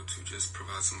video to just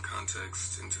provide some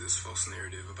context into this false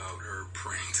narrative about her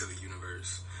praying to the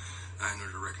universe. I need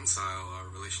her to reconcile our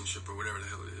relationship or whatever the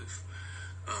hell it is.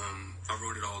 I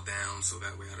wrote it all down so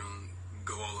that way I don't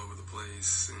go all over the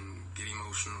place and get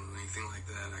emotional or anything like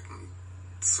that. I can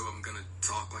so I'm gonna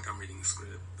talk like I'm reading a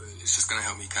script, but it's just gonna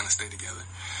help me kind of stay together.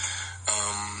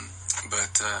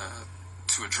 But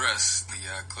to address the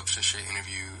Club Shay Shay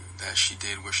interview that she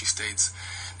did, where she states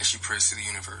that she prays to the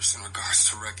universe in regards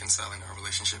to reconciling our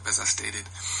relationship, as I stated,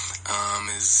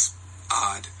 is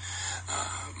odd.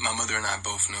 My mother and I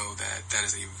both know that that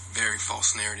is a very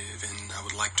false narrative, and I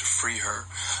would like to free her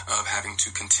of having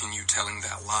to continue telling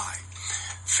that lie.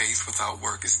 Faith without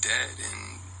work is dead,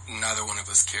 and neither one of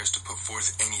us cares to put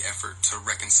forth any effort to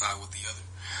reconcile with the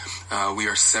other. We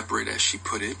are separate, as she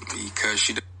put it, because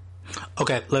she...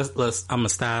 Okay, let's. I'm gonna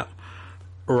stop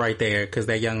right there because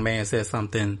that young man said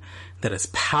something that is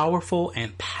powerful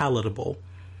and palatable.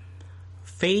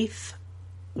 Faith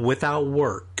without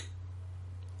work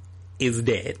is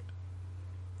dead.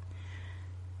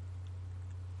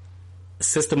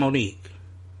 Sister Monique,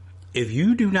 if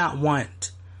you do not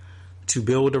want to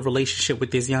build a relationship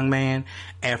with this young man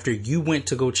after you went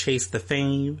to go chase the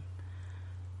fame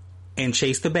and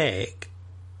chase the bag,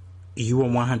 you are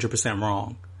 100%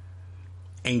 wrong.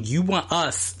 And you want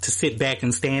us to sit back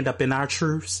and stand up in our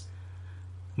truths,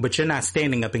 but you're not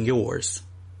standing up in yours.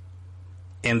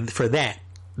 And for that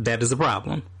is a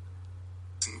problem.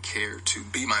 Doesn't care to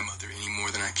be my mother any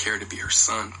more than I care to be her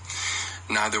son.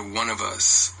 Neither one of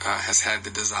us has had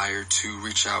the desire to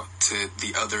reach out to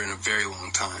the other in a very long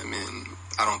time, and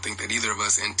I don't think that either of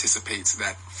us anticipates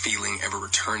that feeling ever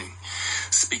returning.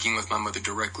 Speaking with my mother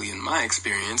directly, in my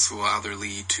experience, will either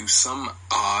lead to some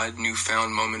odd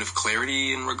newfound moment of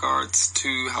clarity in regards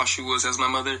to how she was as my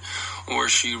mother, or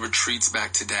she retreats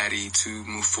back to daddy to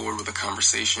move forward with a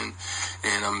conversation.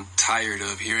 And I'm tired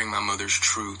of hearing my mother's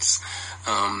truths.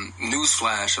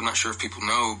 Newsflash, I'm not sure if people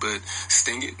know, but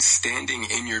standing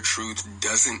in your truth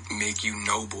doesn't make you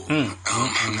noble.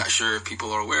 I'm not sure if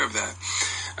people are aware of that.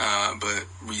 But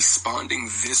responding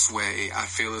this way, I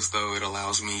feel as though it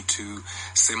allows me to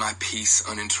say my piece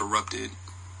uninterrupted.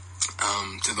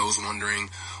 To those wondering,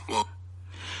 well...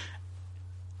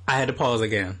 I had to pause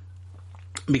again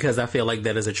because I feel like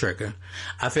that is a trigger.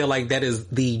 I feel like that is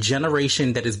the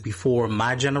generation that is before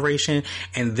my generation,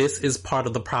 and this is part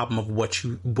of the problem of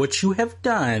what you have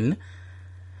done.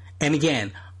 And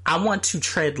again, I want to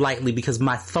tread lightly because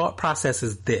my thought process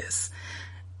is this.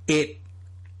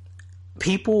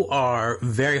 People are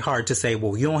very hard to say,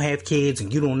 well, you don't have kids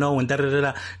and you don't know and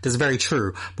da-da-da-da. That's very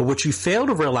true. But what you fail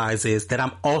to realize is that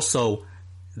I'm also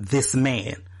this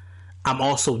man. I'm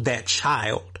also that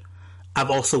child. I've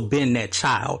also been that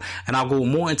child. And I'll go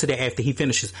more into that after he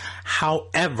finishes.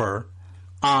 However,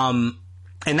 and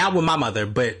not with my mother,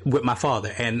 but with my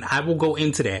father. And I will go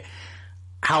into that.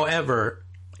 However,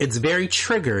 it's very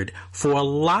triggered for a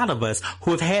lot of us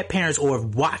who have had parents or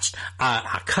have watched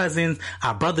our cousins,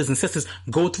 our brothers and sisters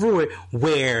go through it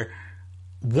where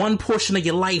one portion of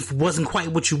your life wasn't quite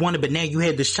what you wanted, but now you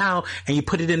had this child and you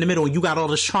put it in the middle and you got all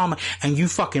this trauma and you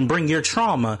fucking bring your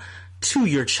trauma to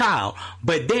your child.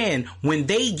 But then when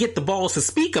they get the balls to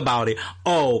speak about it,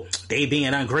 oh, they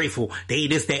being ungrateful, they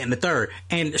this, that, and the third.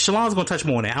 And Shalon's going to touch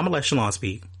more on that. I'm going to let Shalon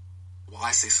speak.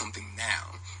 Why say something now?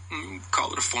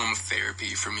 Call it a form of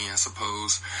therapy for me, I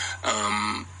suppose.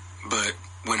 But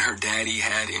when her daddy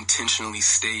had intentionally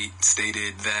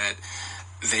stated that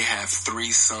they have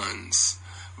 3 sons,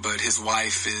 but his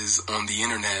wife is on the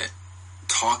internet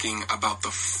talking about the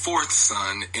 4th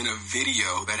son in a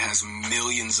video that has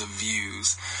millions of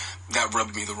views, that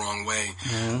rubbed me the wrong way.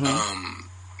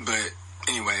 Mm-hmm. But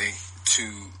anyway, to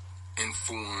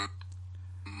inform...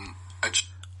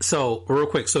 So, real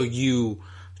quick, so you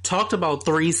talked about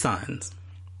 3 sons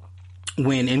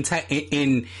when in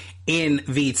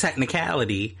the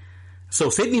technicality,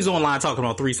 so Sydney's online talking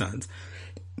about 3 sons.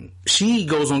 She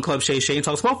goes on Club Shay Shay and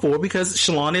talks about 4 because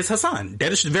Shalon is her son.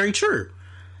 That is very true.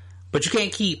 But you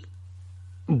can't keep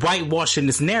whitewashing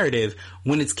this narrative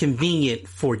when it's convenient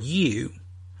for you.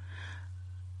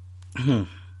 Child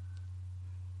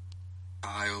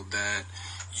that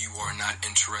you are not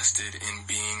interested in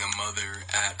being a mother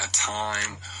at a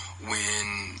time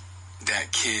when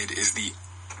that kid is the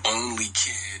only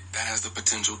kid that has the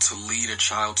potential to lead a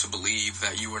child to believe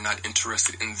that you are not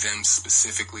interested in them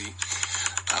specifically.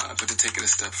 But to take it a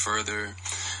step further,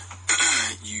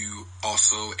 you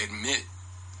also admit,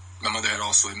 my mother had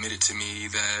also admitted to me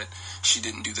that she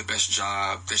didn't do the best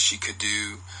job that she could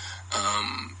do,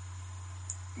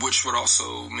 which would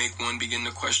also make one begin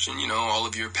to question, all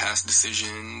of your past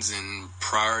decisions and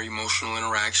prior emotional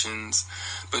interactions.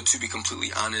 But to be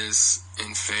completely honest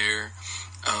and fair,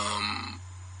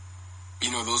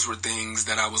 those were things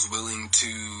that I was willing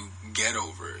to get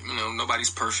over. Nobody's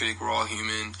perfect. We're all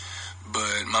human.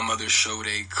 But my mother showed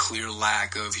a clear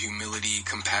lack of humility,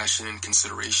 compassion, and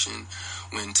consideration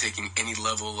when taking any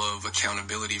level of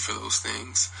accountability for those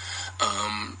things.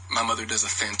 My mother does a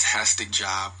fantastic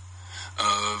job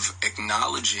of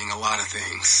acknowledging a lot of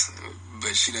things,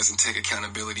 but she doesn't take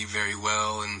accountability very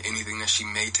well, and anything that she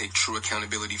may take true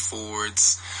accountability for,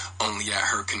 it's only at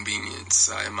her convenience,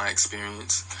 in my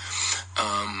experience.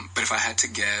 But if I had to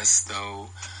guess, though,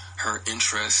 her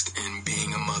interest in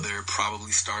being a mother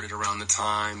probably started around the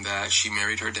time that she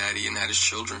married her daddy and had his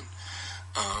children.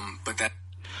 But that...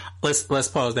 Let's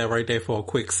pause that right there for a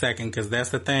quick second, because that's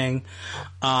the thing.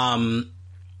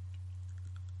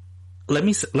 Let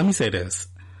me say this.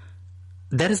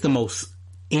 That is the most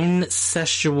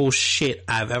incestual shit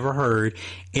I've ever heard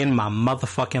in my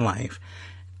motherfucking life.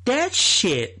 That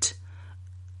shit.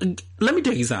 Let me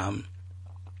tell you something.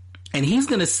 And he's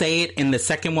going to say it in the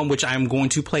second one, which I'm going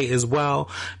to play as well,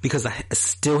 because I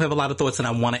still have a lot of thoughts and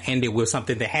I want to end it with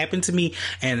something that happened to me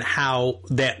and how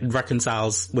that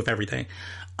reconciles with everything.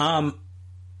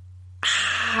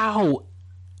 How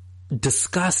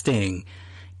disgusting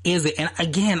is it? And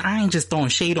again, I ain't just throwing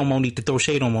shade on Monique to throw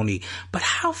shade on Monique, but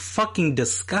how fucking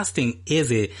disgusting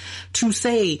is it to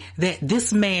say that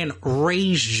this man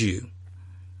raised you?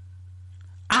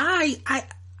 I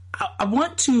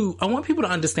want people to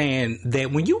understand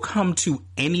that when you come to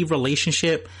any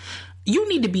relationship, you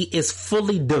need to be as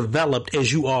fully developed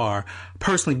as you are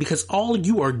personally, because all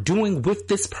you are doing with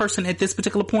this person at this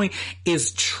particular point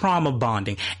is trauma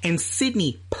bonding. And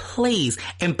Sydney plays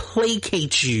and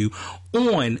placates you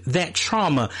on that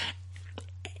trauma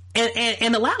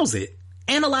and allows it.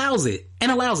 And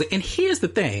here's the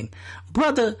thing,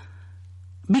 brother,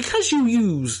 because you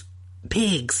use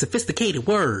big, sophisticated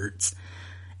words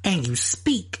and you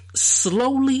speak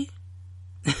slowly,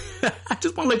 I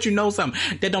just want to let you know something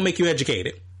that don't make you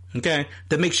educated, okay?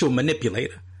 That makes you a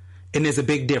manipulator. And there's a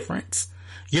big difference.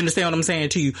 You understand what I'm saying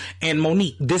to you? And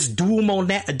Monique, this dual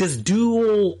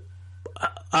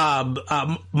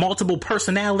multiple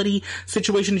personality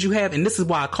situation that you have, and this is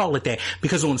why I call it that,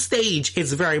 because on stage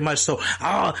it's very much so,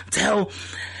 tell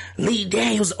Lee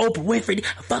Daniels, Oprah Winfrey,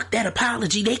 fuck that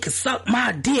apology, they can suck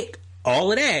my dick.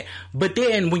 All of that. But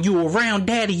then when you around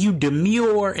daddy, you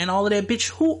demure and all of that.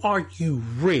 Bitch, who are you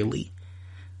really?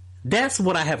 That's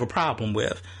what I have a problem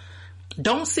with.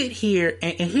 Don't sit here.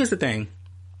 And here's the thing.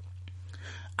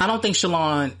 I don't think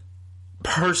Shalon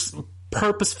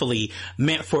purposefully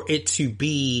meant for it to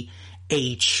be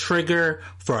a trigger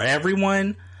for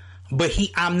everyone. But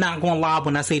I'm not going to lie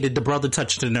when I say that the brother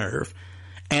touched a nerve.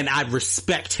 And I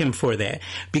respect him for that,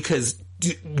 because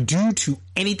due to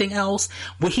anything else,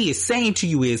 what he is saying to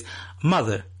you is,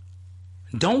 mother,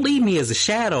 don't leave me as a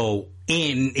shadow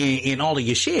in all of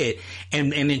your shit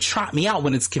and then trot me out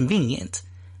when it's convenient.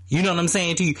 You know what I'm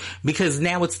saying to you? Because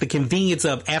now it's the convenience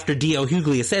of, after D.L.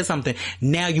 Hughley said something,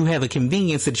 now you have a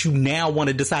convenience that you now want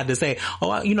to decide to say,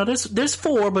 there's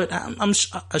 4, but I'm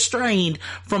estranged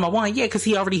from my one. Yeah, because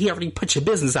he already put your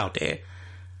business out there.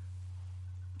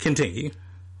 Continue.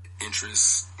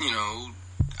 Interests,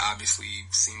 obviously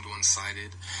seemed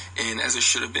one-sided, and as it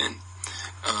should have been.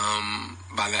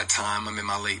 By that time, I'm in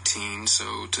my late teens,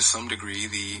 so to some degree,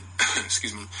 the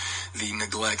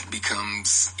neglect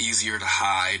becomes easier to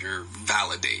hide or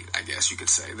validate, I guess you could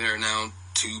say. There are now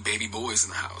 2 baby boys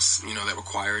in the house, that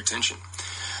require attention.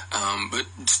 But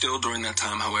still, during that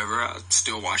time, however, I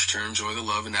still watched her enjoy the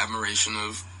love and admiration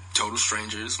of total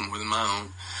strangers more than my own.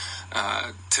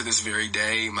 To this very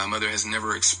day, my mother has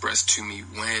never expressed to me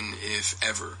when, if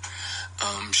ever,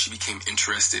 she became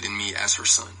interested in me as her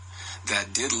son.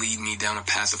 That did lead me down a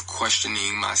path of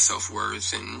questioning my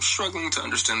self-worth and struggling to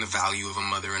understand the value of a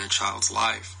mother in a child's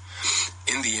life.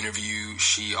 In the interview,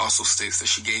 she also states that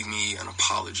she gave me an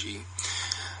apology,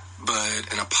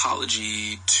 but an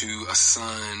apology to a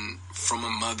son from a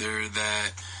mother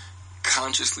that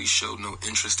consciously showed no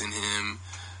interest in him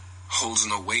holds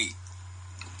no weight.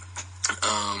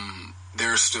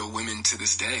 There are still women to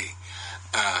this day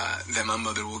that my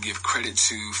mother will give credit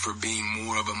to for being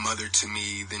more of a mother to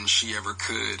me than she ever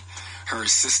could. Her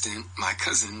assistant, my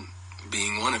cousin,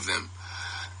 being one of them.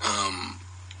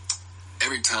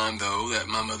 Every time, though, that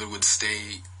my mother would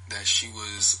state that she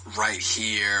was right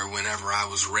here whenever I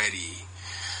was ready,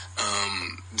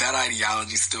 that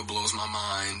ideology still blows my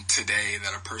mind today,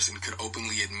 that a person could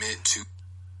openly admit to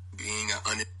being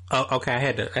okay, I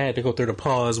had to go through the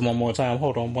pause one more time.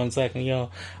 Hold on 1 second,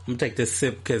 y'all. I'm gonna take this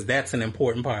sip because that's an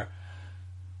important part.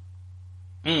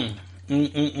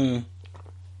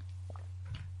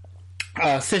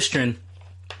 Sister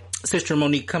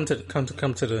Monique, come to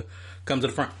the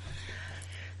front.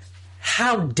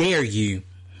 How dare you?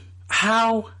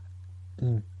 How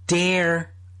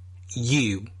dare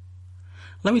you?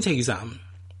 Let me tell you something.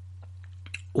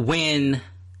 when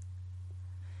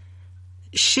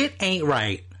shit ain't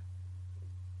right,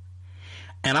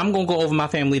 and I'm gonna go over my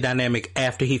family dynamic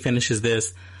after he finishes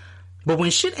this, but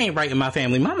when shit ain't right in my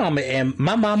family, my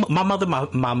mother,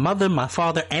 my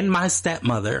father, and my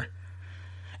stepmother,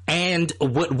 and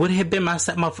what would have been my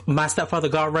stepfather,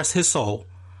 God rest his soul,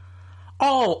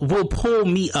 all will pull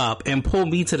me up and pull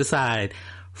me to the side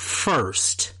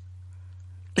first,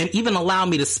 and even allow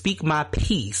me to speak my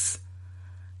piece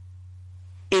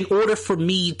in order for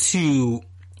me to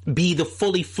be the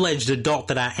fully fledged adult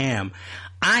that I am.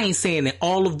 I ain't saying that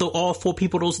all four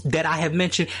people that I have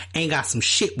mentioned ain't got some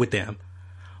shit with them.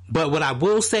 But what I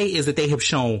will say is that they have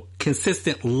shown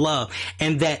consistent love,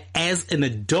 and that as an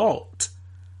adult,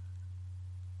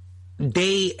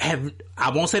 they have,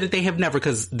 I won't say that they have never,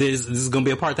 because this is going to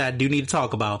be a part that I do need to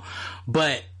talk about,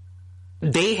 but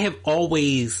they have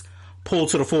always pulled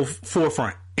to the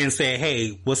forefront and said,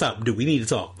 hey, what's up? Do we need to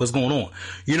talk? What's going on?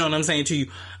 You know what I'm saying to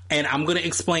you? And I'm going to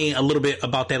explain a little bit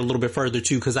about that a little bit further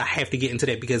too, because I have to get into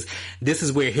that, because this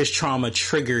is where his trauma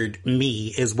triggered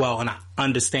me as well, and I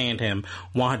understand him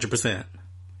 100%.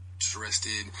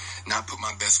 Interested, not put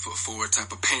my best foot forward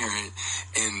type of parent,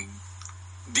 and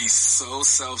be so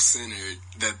self-centered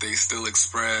that they still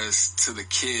express to the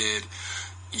kid,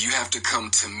 you have to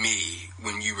come to me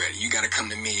when you're ready. You got to come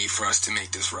to me for us to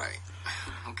make this right.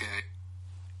 Okay.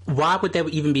 Why would that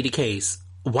even be the case?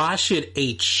 Why should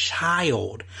a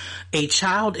child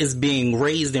is being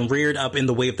raised and reared up in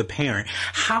the way of the parent.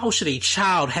 How should a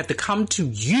child have to come to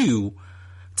you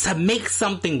to make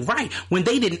something right when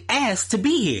they didn't ask to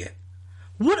be here?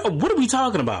 What are we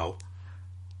talking about?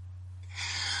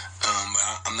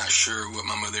 I'm not sure what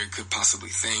my mother could possibly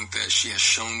think that she has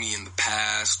shown me in the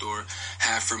past or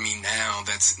have for me now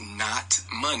that's not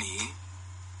money,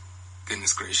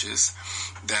 goodness gracious,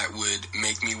 that would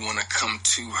make me want to come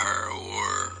to her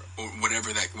or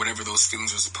whatever those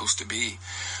feelings are supposed to be.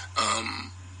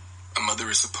 A mother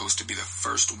is supposed to be the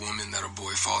first woman that a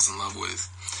boy falls in love with.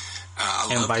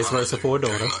 And vice versa for a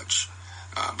daughter. Very much.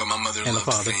 But my mother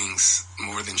loved things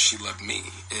more than she loved me,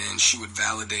 and she would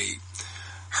validate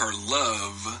her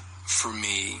love for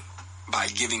me by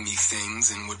giving me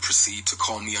things and would proceed to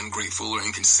call me ungrateful or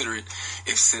inconsiderate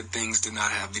if said things did not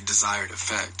have the desired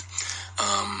effect.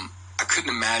 I couldn't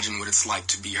imagine what it's like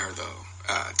to be her, though,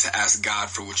 to ask God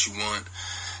for what you want,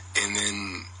 and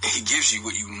then he gives you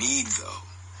what you need, though,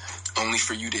 only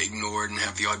for you to ignore it and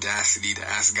have the audacity to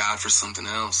ask God for something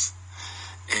else.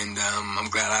 And I'm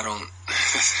glad I don't.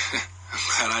 I'm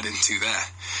glad I didn't do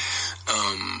that.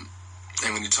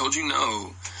 And when he told you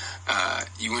no,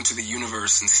 you went to the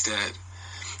universe instead.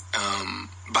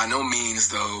 By no means,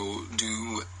 though,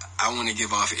 do I want to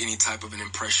give off any type of an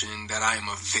impression that I am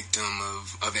a victim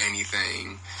of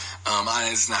anything.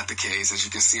 It's not the case. As you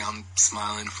can see, I'm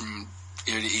smiling from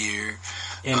ear to ear.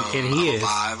 And he I'm is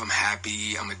alive. I'm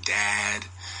happy. I'm a dad.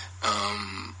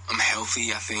 I'm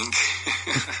healthy, I think.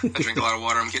 I drink a lot of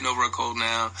water. I'm getting over a cold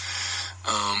now.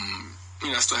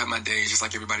 I still have my days just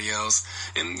like everybody else.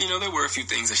 And, there were a few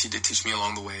things that she did teach me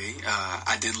along the way.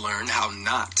 I did learn how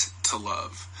not to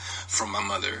love from my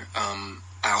mother.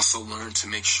 I also learned to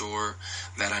make sure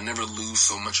that I never lose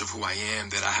so much of who I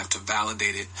am that I have to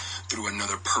validate it through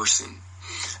another person.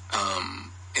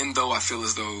 And though I feel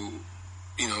as though,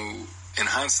 in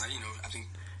hindsight, I think.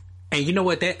 And you know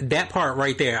what, that part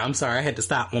right there, I'm sorry, I had to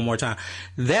stop one more time.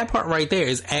 That part right there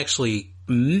is actually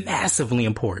massively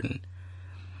important.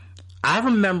 I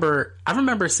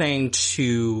remember saying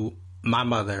to my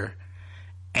mother,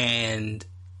 and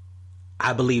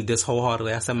I believe this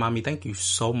wholeheartedly, I said, Mommy, thank you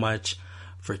so much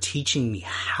for teaching me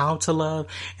how to love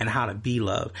and how to be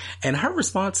loved. And her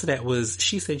response to that was,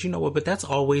 she said, you know what, but that's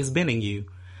always been in you.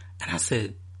 And I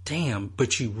said, damn,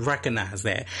 but you recognize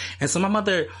that. And so my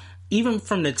mother, even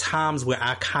from the times where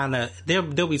I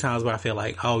there'll be times where I feel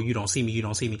like, oh, you don't see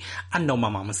me. I know my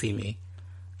mama see me.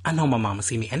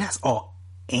 And that's all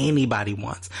anybody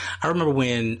wants. I remember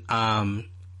when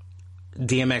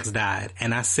DMX died,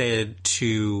 and I said if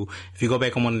you go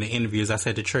back on one of the interviews, I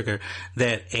said to Trigger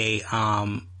that a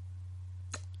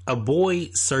boy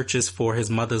searches for his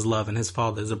mother's love and his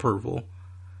father's approval.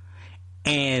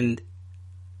 And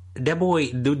this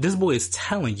boy is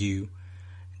telling you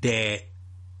that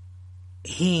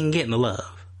he ain't getting the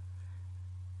love.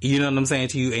 You know what I'm saying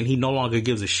to you? And he no longer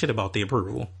gives a shit about the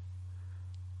approval.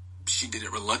 She did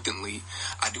it reluctantly.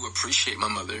 I do appreciate my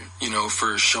mother,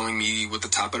 for showing me what the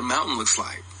top of the mountain looks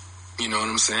like. You know what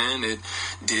I'm saying? It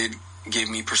did give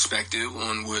me perspective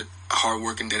on what hard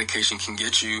work and dedication can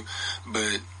get you,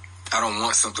 but I don't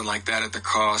want something like that at the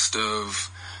cost of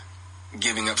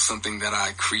giving up something that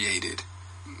I created.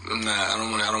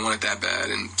 I don't want it that bad.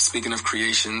 And speaking of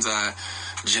creations, I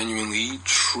genuinely,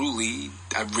 truly,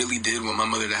 I really did want my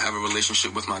mother to have a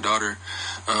relationship with my daughter.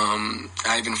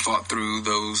 I even fought through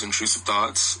those intrusive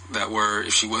thoughts that were,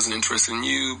 if she wasn't interested in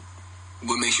you,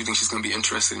 what makes you think she's going to be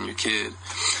interested in your kid?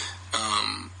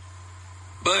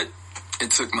 But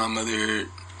it took my mother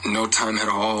no time at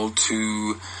all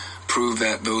to prove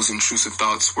that those intrusive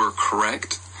thoughts were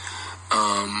correct.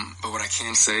 But what I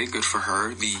can say, good for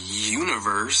her, the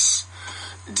universe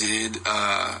did,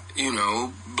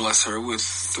 bless her with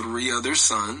three other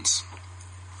sons.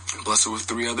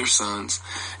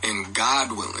 And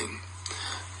God willing,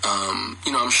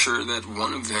 I'm sure that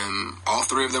all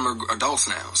three of them are adults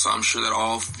now. So I'm sure that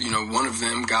one of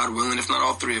them, God willing, if not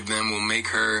all three of them, will make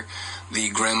her the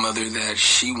grandmother that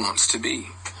she wants to be.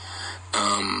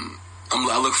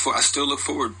 I still look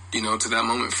forward, to that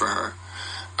moment for her.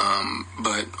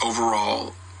 But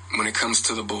overall, when it comes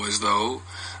to the boys, though,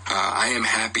 I am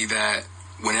happy that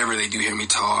whenever they do hear me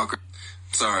talk,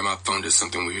 sorry, my phone did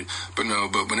something weird, but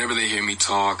whenever they hear me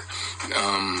talk,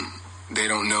 they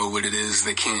don't know what it is.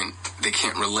 They can't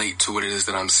relate to what it is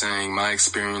that I'm saying. My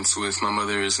experience with my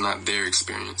mother is not their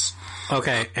experience.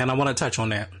 Okay, and I want to touch on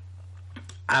that.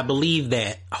 I believe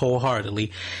that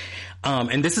wholeheartedly.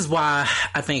 And this is why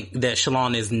I think that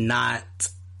Shalon is not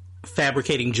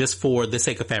fabricating just for the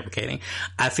sake of fabricating.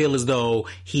 I feel as though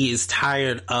he is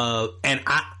tired of,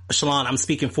 Shalon, I'm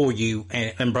speaking for you,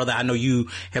 and brother, I know you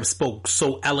have spoke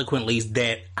so eloquently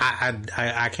that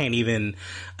I can't even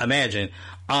imagine.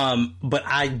 But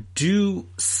I do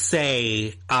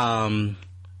say, that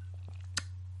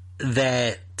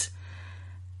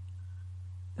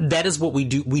is what we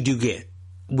do get.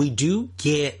 We do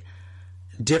get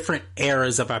different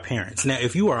eras of our parents. Now,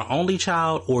 if you are an only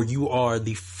child or you are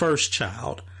the first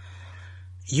child,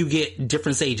 you get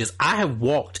different stages. I have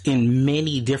walked in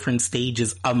many different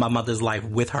stages of my mother's life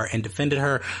with her and defended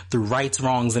her through rights,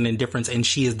 wrongs, and indifference, and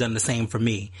she has done the same for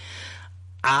me.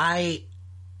 I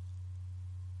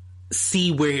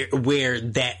see where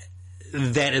that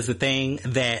is the thing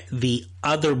that the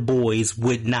other boys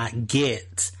would not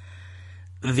get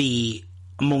the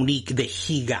Monique that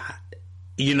he got.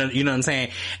 You know what I'm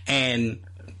saying? And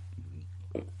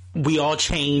we all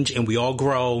change and we all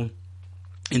grow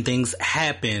and things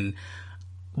happen.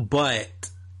 But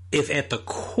if at the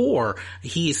core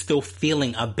he is still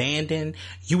feeling abandoned,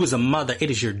 you as a mother,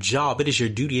 it is your job, it is your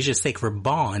duty, it's your sacred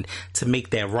bond to make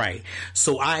that right.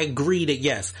 So I agree that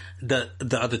yes, the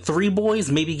other three boys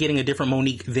may be getting a different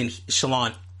Monique than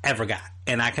Shalon ever got.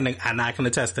 And I can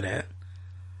attest to that.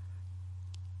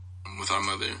 With our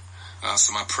mother.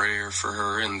 So my prayer for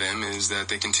her and them is that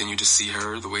they continue to see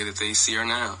her the way that they see her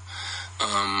now.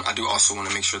 I do also want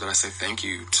to make sure that I say thank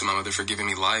you to my mother for giving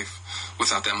me life.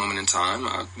 Without that moment in time,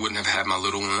 I wouldn't have had my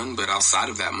little one. But outside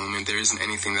of that moment, there isn't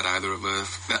anything that either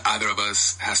of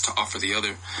us has to offer the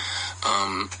other.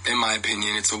 In my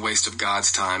opinion, it's a waste of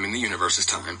God's time and the universe's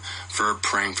time for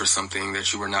praying for something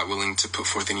that you were not willing to put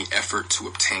forth any effort to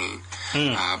obtain.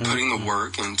 Putting the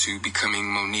work into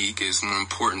becoming Monique is more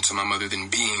important to my mother than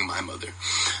being my mother.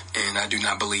 And I do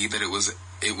not believe that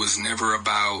it was never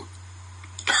about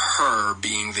her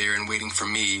being there and waiting for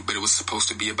me, but it was supposed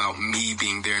to be about me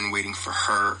being there and waiting for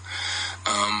her.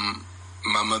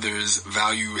 My mother's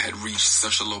value had reached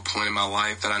such a low point in my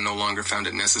life that I no longer found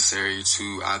it necessary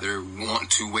to either want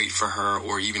to wait for her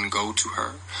or even go to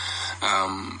her.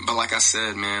 But like I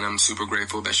said, man, I'm super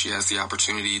grateful that she has the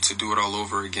opportunity to do it all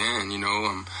over again.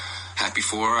 I'm happy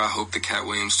for her. I hope the Cat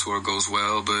Williams tour goes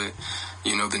well, but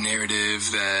the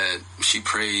narrative that she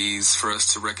prays for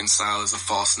us to reconcile is a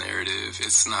false narrative.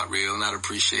 It's not real, not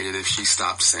appreciated if she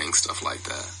stopped saying stuff like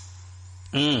that.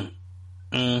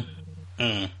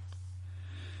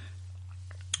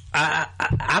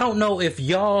 I don't know if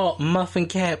y'all muffin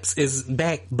caps is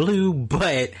back blue,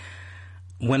 but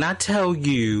when I tell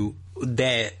you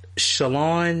that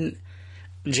Shalon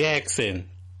Jackson,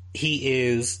 he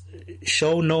is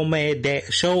show _nomad dad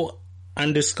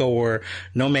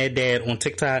on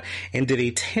TikTok and did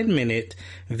a 10-minute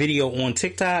video on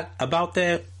TikTok about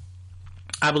that.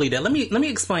 I believe that. Let me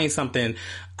explain something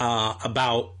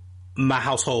about my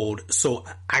household, so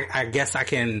I guess I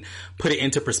can put it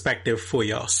into perspective for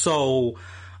y'all. So,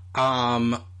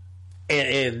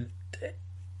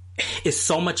 it's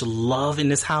so much love in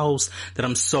this house that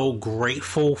I'm so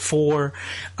grateful for,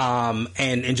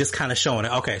 and just kind of showing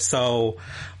it. Okay, so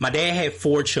my dad had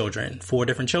 4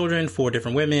 different children, 4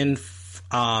 different women,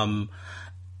 out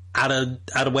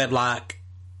of wedlock.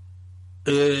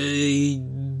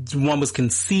 One was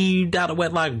conceived out of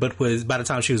wedlock, but by the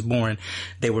time she was born,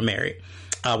 they were married,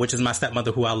 which is my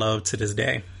stepmother, who I love to this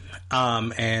day.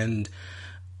 And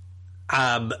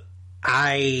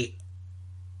I,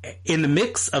 in the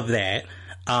mix of that,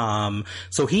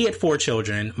 so he had 4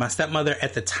 children. My stepmother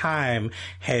at the time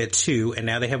had 2, and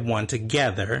now they have 1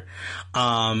 together.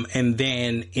 And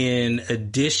then in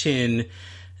addition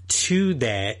to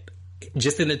that,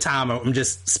 just in the time, I'm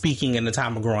just speaking in the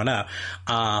time of growing up,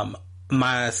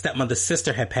 my stepmother's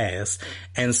sister had passed.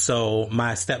 And so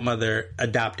my stepmother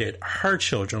adopted her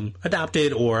children,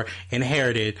 adopted or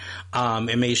inherited,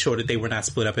 and made sure that they were not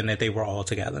split up and that they were all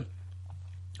together,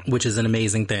 which is an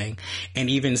amazing thing. And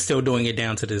even still doing it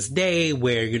down to this day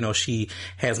where, you know, she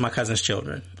has my cousin's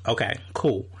children. Okay,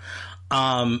 cool.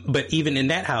 But even in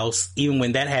that house, even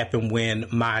when that happened, when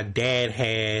my dad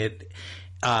had,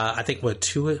 I think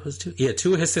two of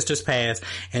his sisters passed,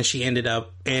 and they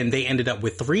ended up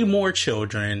with 3 more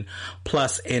children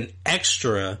plus an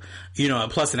extra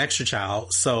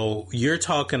child. So you're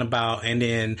talking about, and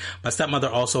then my stepmother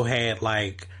also had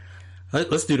like,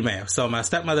 let's do the math. So my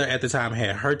stepmother at the time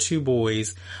had her 2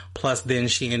 boys, plus then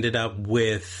she ended up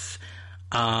with,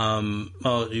 one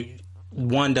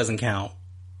doesn't count,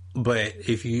 but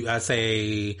if I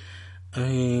say,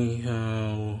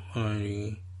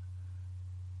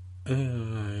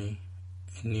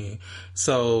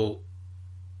 so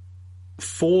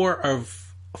 4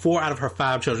 out of her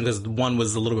 5 children, because one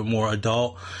was a little bit more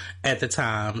adult at the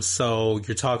time. So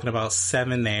you're talking about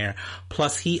 7 there.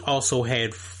 Plus he also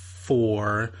had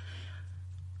 4.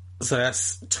 So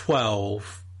that's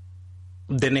 12.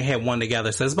 Then they had 1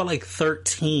 together. So it's about like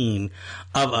 13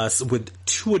 of us with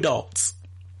 2 adults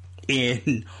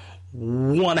in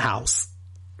one house.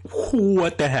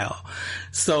 What the hell?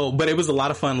 So, but it was a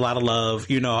lot of fun, a lot of love.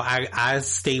 You know, I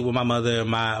stayed with my mother,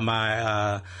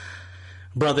 my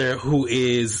brother, who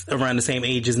is around the same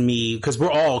age as me, because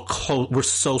we're all close. We're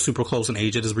so super close in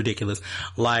age. It is ridiculous.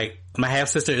 Like, my half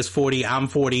sister is 40. I'm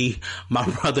 40. My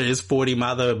brother is 40. My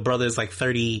other brother is like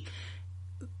 38.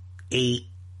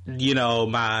 You know,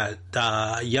 my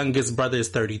youngest brother is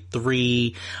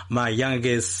 33. My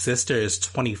youngest sister is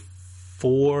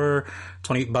 24,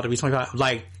 about to be 25.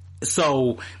 Like,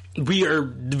 so we are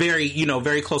very, you know,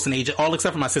 very close in age, all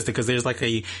except for my sister, because there's like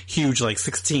a huge, like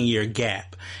 16-year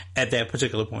gap at that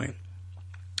particular point.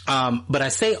 But I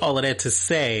say all of that to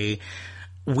say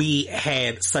we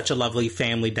had such a lovely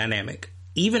family dynamic.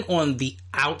 Even on the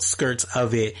outskirts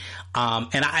of it,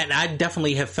 and I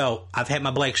definitely have felt, I've had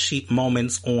my black sheep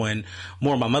moments on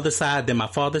more my mother's side than my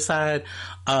father's side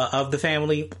of the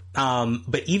family.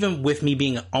 But even with me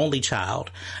being an only child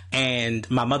and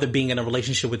my mother being in a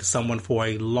relationship with someone for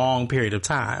a long period of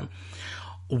time,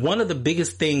 one of the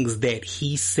biggest things that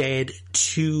he said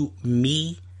to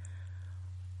me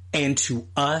and to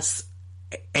us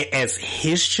as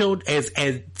his children, as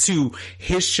to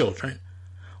his children,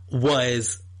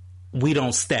 was, we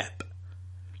don't step.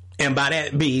 And by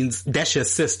that means, that's your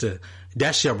sister,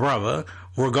 that's your brother,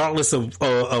 regardless of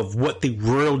what the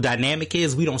real dynamic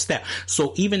is, we don't step.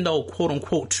 So even though, quote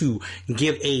unquote, to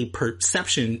give a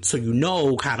perception so you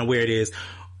know kind of where it is,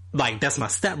 like, that's my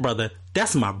stepbrother,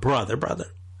 that's my brother,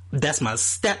 that's my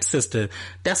stepsister,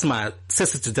 that's my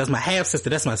sister, that's my half sister,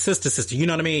 that's my sister, you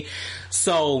know what I mean?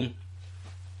 So,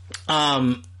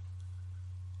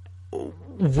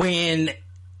 when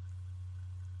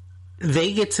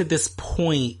they get to this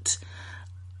point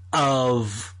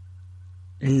of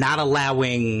not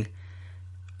putting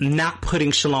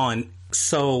Shalon.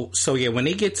 So yeah, when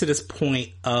they get to this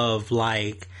point of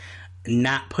like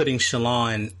not putting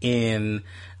Shalon in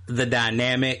the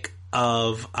dynamic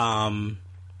of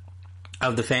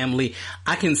the family,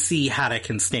 I can see how that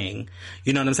can sting.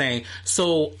 You know what I'm saying?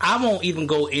 So I won't even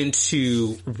go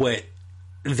into what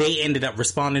they ended up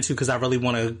responding to, because I really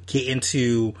want to get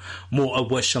into more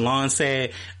of what Shalon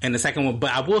said in the second one.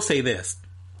 But I will say this,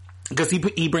 because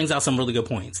he brings out some really good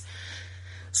points.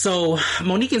 So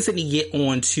Monique and Sydney get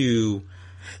onto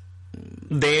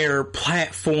their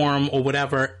platform or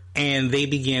whatever, and they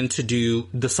begin to do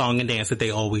the song and dance that they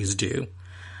always do.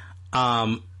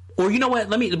 Or you know what?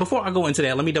 Before I go into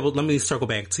that, let me circle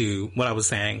back to what I was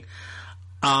saying.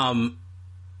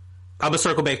 I will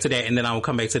circle back to that, and then I will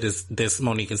come back to this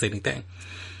Monique and Sydney thing.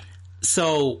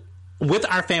 So,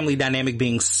 with our family dynamic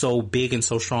being so big and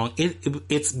so strong,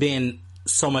 it's been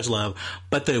so much love.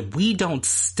 But the we don't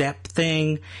step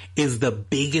thing is the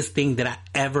biggest thing that I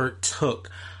ever took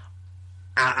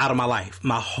out of my life,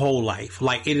 my whole life.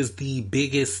 Like, it is the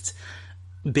biggest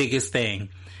thing.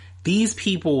 These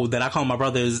people that I call my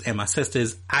brothers and my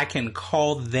sisters, I can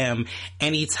call them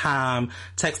anytime,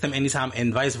 text them anytime,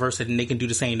 and vice versa, and they can do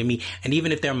the same to me. And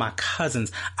even if they're my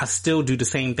cousins, I still do the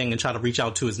same thing and try to reach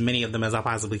out to as many of them as I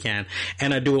possibly can.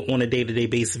 And I do it on a day-to-day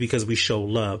basis because we show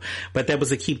love. But that was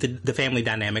to keep the family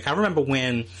dynamic. I remember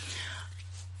when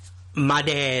my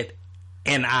dad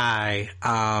and I,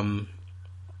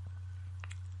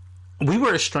 we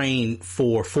were estranged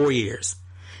for 4 years.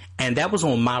 And that was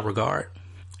on my regard.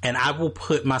 And I will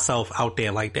put myself out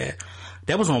there like that.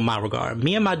 That was on my regard.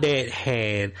 Me and my dad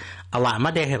had a lot. My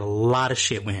dad had a lot of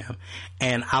shit with him.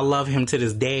 And I love him to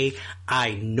this day.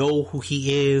 I know who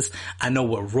he is. I know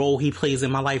what role he plays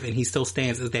in my life. And he still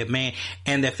stands as that man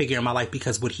and that figure in my life,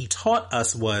 because what he taught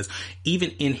us was, even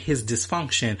in his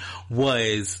dysfunction,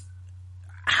 was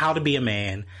how to be a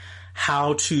man,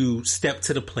 how to step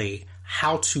to the plate,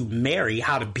 how to marry,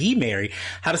 how to be married,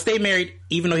 how to stay married,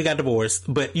 even though he got divorced.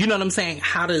 But you know what I'm saying?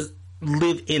 How to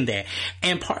live in that.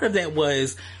 And part of that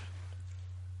was,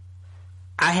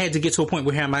 I had to get to a point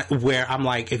where I'm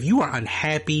like, if you are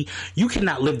unhappy, you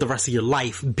cannot live the rest of your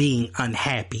life being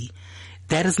unhappy.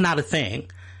 That is not a thing.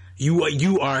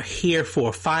 You are here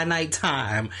for a finite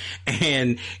time,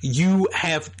 and you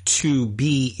have to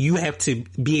be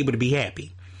able to be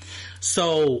happy.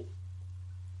 So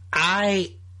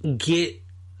I get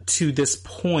to this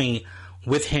point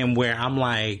with him where I'm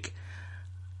like,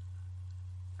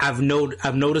 I've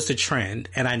noticed a trend,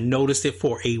 and I noticed it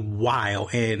for a while,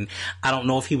 and I don't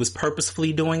know if he was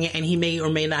purposefully doing it, and he may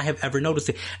or may not have ever noticed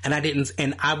it,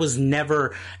 and I was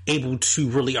never able to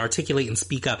really articulate and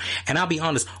speak up. And I'll be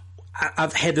honest,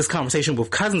 I've had this conversation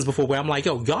with cousins before where I'm like,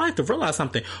 yo, y'all have to realize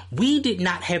something. We did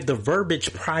not have the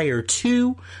verbiage prior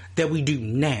to that we do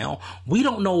now. We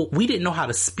didn't know how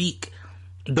to speak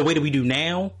the way that we do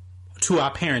now to our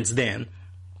parents then.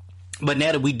 But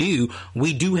now that we do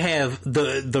have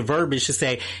the verbiage to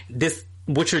say, this,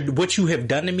 what you have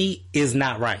done to me is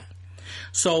not right.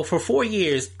 So for 4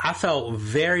 years, I felt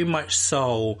very much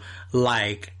so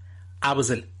like I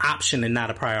was an option and not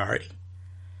a priority.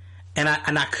 And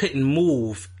I couldn't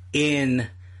move in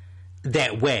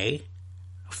that way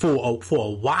for a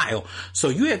while. So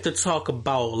you have to talk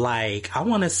about, like, I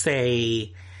want to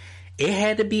say, it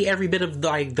had to be every bit of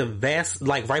like the vast,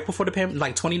 like right before the pandemic,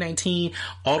 like 2019,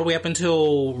 all the way up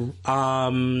until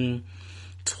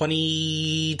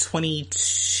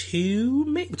 2022,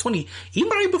 maybe even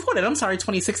right before that. I'm sorry,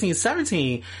 2016,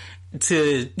 17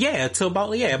 to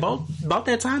about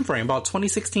that time frame, about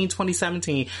 2016,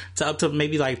 2017 to up to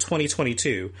maybe like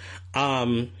 2022.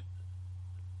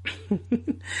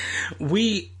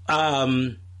 We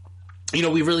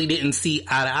we really didn't see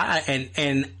eye to eye,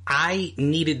 and I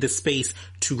needed the space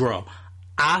to grow.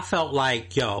 I felt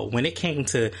like, when it came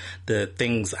to the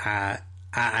things I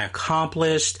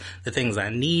accomplished, the things I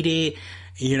needed,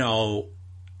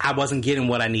 I wasn't getting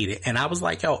what I needed. And I was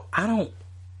like, I don't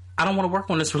want to work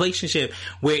on this relationship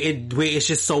where it's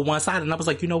just so one-sided. And I was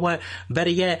like, you know what? Better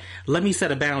yet, let me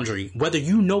set a boundary. Whether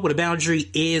you know what a boundary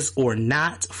is or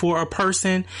not for a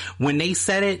person, when they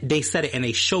set it and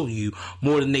they show you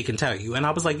more than they can tell you. And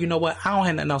I was like, you know what? I don't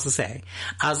have nothing else to say.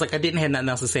 I was like, I didn't have nothing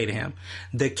else to say to him.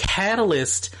 The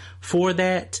catalyst for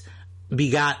that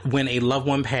begot when a loved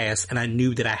one passed, and I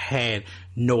knew that I had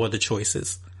no other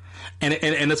choices. And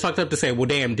it's fucked up to say, well,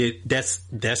 damn,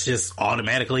 that's just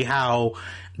automatically how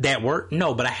that worked.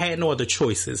 No, but I had no other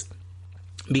choices,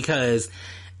 because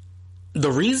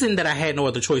the reason that I had no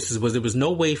other choices was there was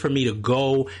no way for me to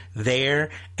go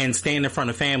there and stand in front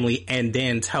of family and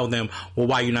then tell them, well,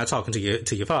 why are you not talking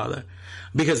to your father?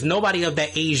 Because nobody of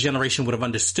that age generation would have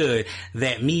understood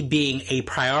that me being a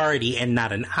priority and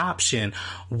not an option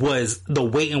was the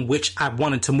way in which I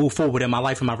wanted to move forward in my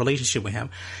life and my relationship with him.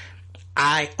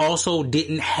 I also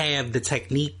didn't have the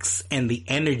techniques and the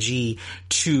energy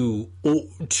to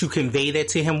convey that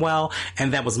to him well,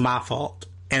 and that was my fault.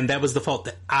 And that was the fault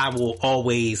that I will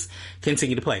always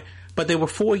continue to play. But there were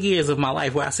 4 years of my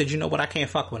life where I said, you know what, I can't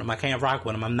fuck with him. I can't rock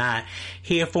with him. I'm not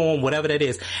here for him, whatever that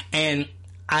is. And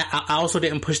I also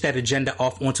didn't push that agenda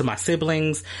off onto my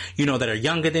siblings, that are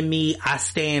younger than me. I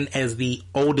stand as the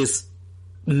oldest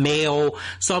male.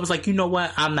 So I was like, you know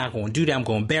what? I'm not going to do that. I'm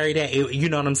going to bury that. You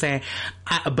know what I'm saying?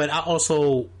 But I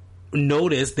also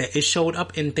noticed that it showed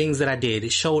up in things that I did.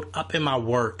 It showed up in my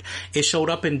work. It showed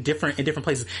up in different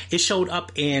places. It showed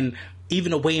up in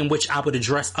even a way in which I would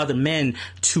address other men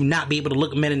to not be able to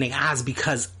look men in the eyes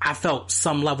because I felt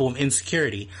some level of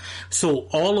insecurity. So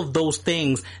all of those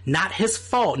things, not his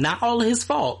fault, not all of his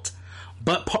fault,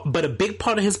 but a big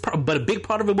part of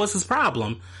it was his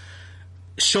problem,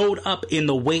 showed up in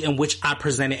the way in which I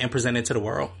presented to the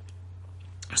world.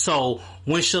 So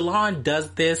when Shalon does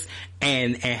this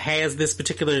and has this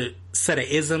particular set of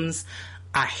isms,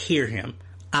 I hear him.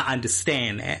 I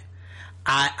understand that.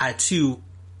 I too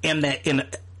am that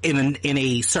in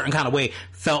a certain kind of way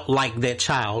felt like that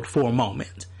child for a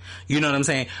moment. You know what I'm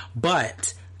saying?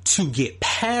 But to get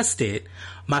past it,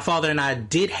 my father and I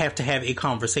did have to have a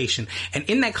conversation. And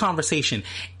in that conversation,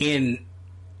 in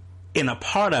a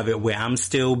part of it where I'm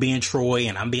still being Troy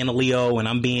and I'm being a Leo and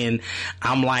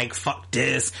I'm like, fuck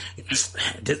this.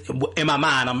 In my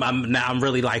mind, I'm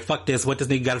really like, fuck this. What this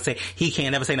nigga gotta say? He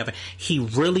can't ever say nothing. He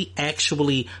really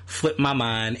actually flipped my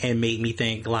mind and made me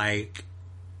think like,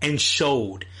 and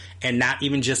showed, and not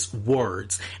even just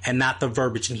words and not the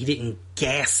verbiage. And he didn't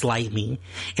gaslight me.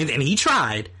 And he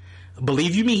tried.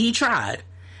 Believe you me, he tried.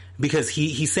 Because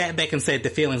he sat back and said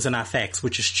the feelings are not facts,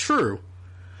 which is true.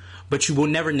 But you will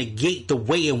never negate the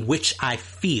way in which I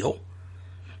feel.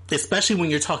 Especially when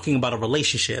you're talking about a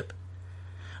relationship.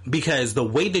 Because the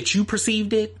way that you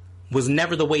perceived it was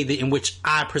never the way in which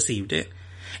I perceived it.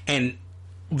 And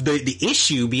the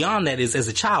issue beyond that is, as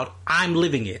a child, I'm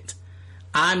living it.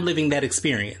 I'm living that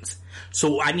experience.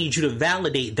 So I need you to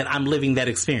validate that I'm living that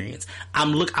experience.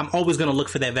 I'm always going to look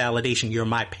for that validation. You're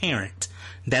my parent.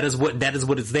 That is what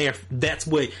it's there. That's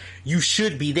what you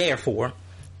should be there for.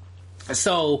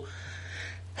 So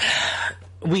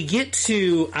we get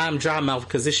to, I'm dry mouth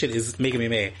because this shit is making me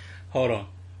mad. Hold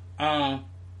on.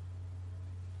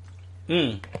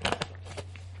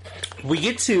 We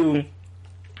get to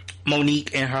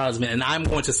Monique and her husband, and I'm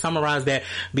going to summarize that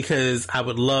because I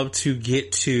would love to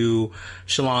get to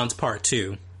Shalon's part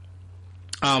 2.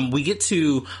 We get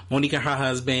to Monique and her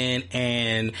husband,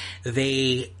 and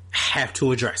they have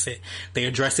to address it. They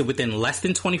address it within less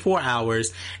than 24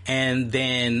 hours, and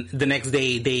then the next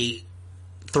day they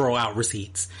throw out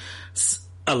receipts,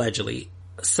 allegedly.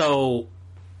 So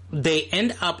they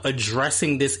end up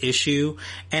addressing this issue,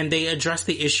 and they address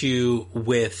the issue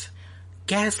with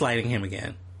gaslighting him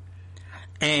again.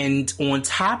 And on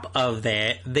top of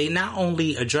that, they not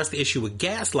only address the issue with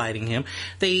gaslighting him,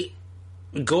 they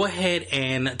go ahead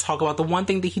and talk about the one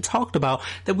thing that he talked about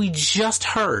that we just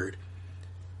heard.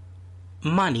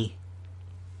 Money.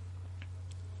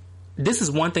 This is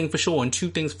one thing for sure and two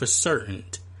things for certain.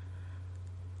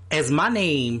 As my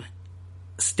name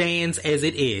stands as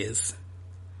it is,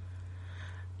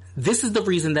 this is the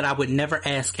reason that I would never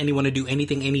ask anyone to do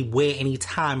anything, anywhere,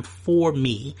 anytime for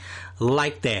me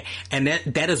like that. And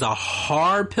that is a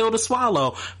hard pill to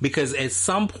swallow, because at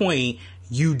some point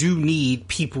you do need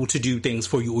people to do things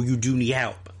for you, or you do need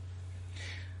help.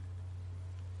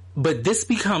 But this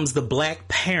becomes the black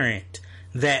parent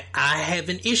that I have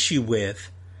an issue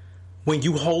with when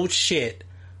you hold shit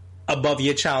above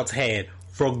your child's head,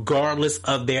 regardless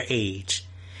of their age.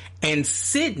 And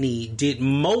Sydney did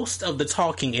most of the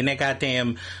talking in that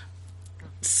goddamn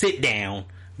sit down,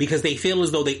 because they feel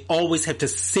as though they always have to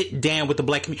sit down with the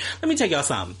black community. Let me tell y'all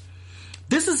something.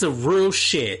 This is a real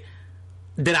shit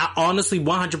that I honestly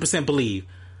 100% believe.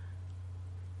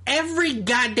 Every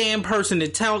goddamn person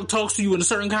that talks to you in a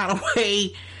certain kind of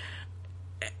way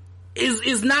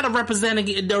is not a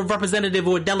representative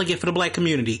or a delegate for the black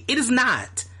community. It is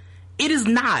not. It is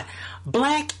not.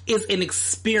 Black is an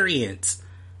experience.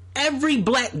 Every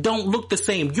black don't look the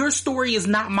same. Your story is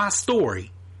not my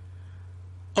story.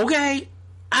 Okay?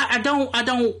 I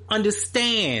don't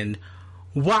understand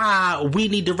why we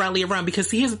need to rally around, because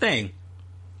see, here's the thing.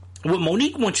 What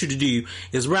Monique wants you to do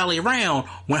is rally around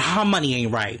when her money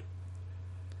ain't right.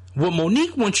 What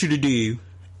Monique wants you to do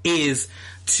is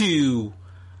to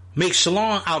make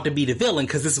Shalon out to be the villain,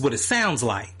 because this is what it sounds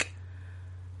like.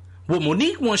 What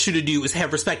Monique wants you to do is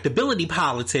have respectability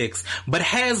politics, but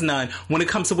has none when it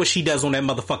comes to what she does on that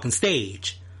motherfucking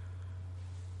stage.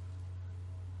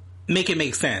 Make it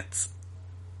make sense.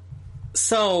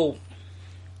 So,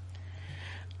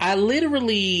 I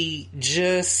literally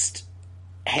just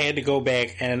had to go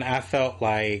back, and I felt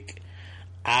like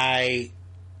I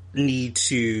need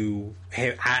to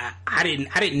have, I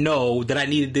didn't know that I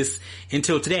needed this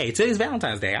until today. Today's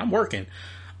Valentine's Day. I'm working.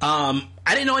 I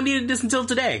didn't know I needed this until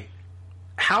today.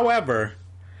 However,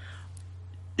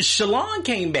 Shalon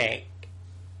came back,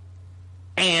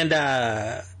 and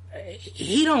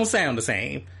he don't sound the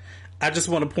same. I just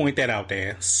want to point that out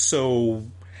there. So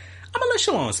I'm gonna let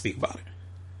Shalon speak about it.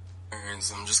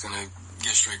 I'm just gonna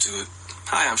get straight to it.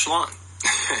 Hi, I'm Shalon.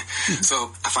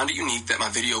 So, I find it unique that my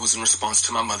video was in response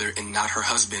to my mother and not her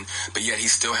husband, but yet he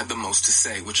still had the most to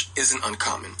say, which isn't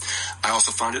uncommon. I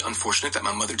also find it unfortunate that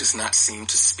my mother does not seem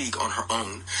to speak on her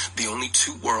own. The only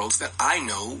two worlds that I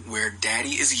know where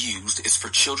daddy is used is for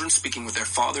children speaking with their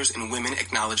fathers and women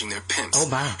acknowledging their pimps. Oh,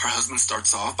 wow. Her husband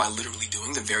starts off by literally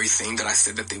doing the very thing that I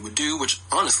said that they would do, which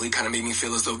honestly kind of made me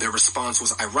feel as though their response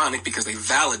was ironic because they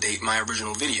validate my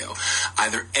original video.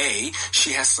 Either A,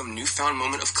 she has some newfound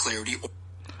moment of clarity, or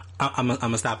I'm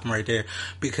gonna stop him right there,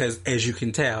 because as you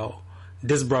can tell,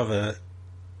 this brother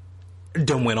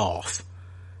done went off.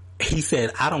 He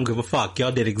said, I don't give a fuck.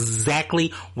 Y'all did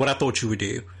exactly what I thought you would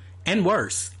do. And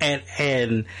worse. And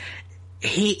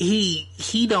his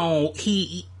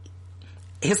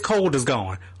cold is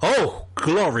gone. Oh,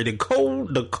 glory. The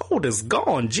cold is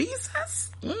gone. Jesus.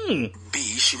 B,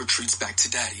 she retreats back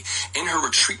to daddy. In her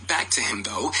retreat back to him,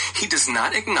 though, he does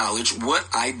not acknowledge what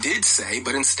I did say,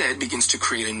 but instead begins to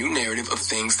create a new narrative of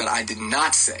things that I did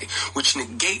not say, which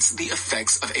negates the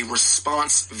effects of a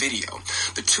response video.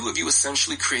 The two of you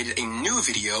essentially created a new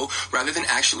video rather than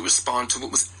actually respond to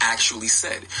what was actually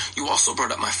said. You also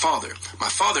brought up my father. My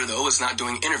father, though, is not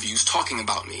doing interviews talking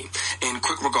about me. In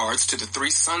quick regards to the three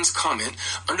sons comment,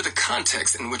 under the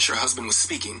context in which your husband was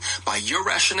speaking, by your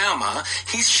rationale, Ma,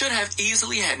 he should have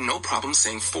easily had no problem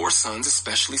saying 4 sons,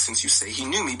 especially since you say he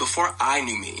knew me before I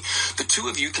knew me. The two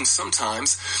of you can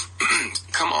sometimes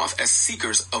come off as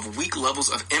seekers of weak levels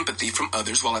of empathy from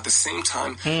others while at the same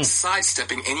time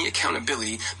sidestepping any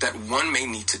accountability that one may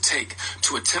need to take.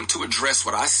 To attempt to address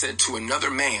what I said to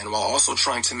another man while also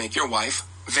trying to make your wife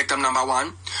victim number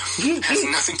 1 has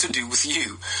nothing to do with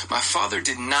you. My father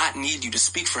did not need you to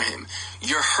speak for him.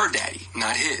 You're her daddy,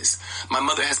 not his. My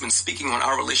mother has been speaking on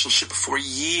our relationship for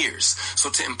years, so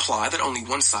to imply that only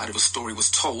one side of a story was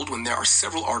told when there are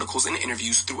several articles and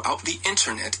interviews throughout the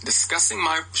internet discussing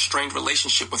my strained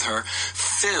relationship with her,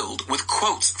 filled with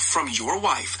quotes from your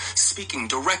wife speaking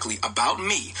directly about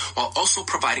me while also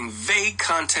providing vague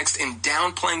context and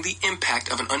downplaying the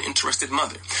impact of an uninterested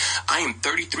mother. I am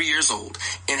 33 years old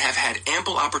and have had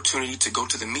ample opportunity to go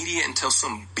to the media and tell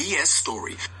some BS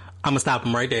story. I'm gonna stop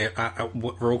him right there,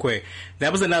 real quick.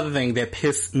 That was another thing that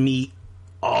pissed me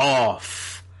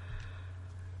off.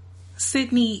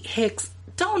 Sydney Hicks,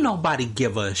 don't nobody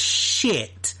give a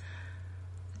shit.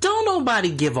 Don't nobody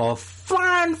give a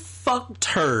flying fuck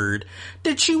turd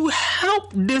that you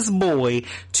helped this boy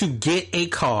to get a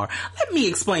car. Let me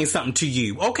explain something to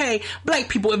you, okay? Black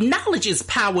people, if knowledge is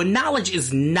power, knowledge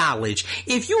is knowledge.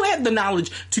 If you have the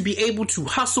knowledge to be able to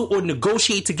hustle or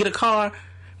negotiate to get a car,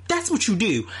 that's what you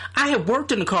do. I have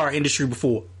worked in the car industry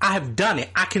before. I have done it.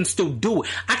 I can still do it.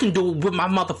 I can do it with my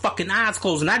motherfucking eyes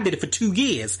closed, and I did it for 2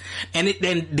 years. And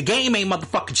the game ain't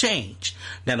motherfucking changed.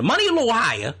 Now, the money a little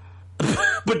higher,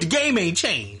 but the game ain't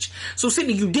changed. So,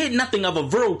 Sydney, you did nothing of a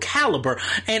real caliber.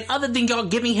 And other than y'all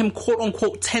giving him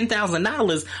quote-unquote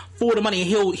 $10,000 for the money, and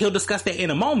he'll discuss that in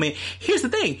a moment. Here's the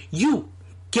thing. You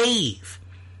gave.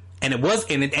 And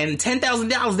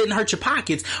 $10,000 didn't hurt your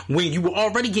pockets when you were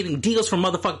already getting deals from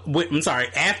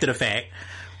after the fact.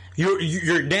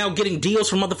 You're now getting deals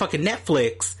from motherfucking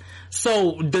Netflix.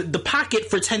 So the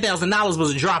pocket for $10,000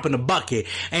 was a drop in the bucket.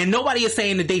 And nobody is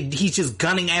saying that he's just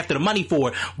gunning after the money for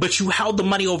it, but you held the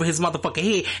money over his motherfucking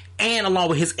head and along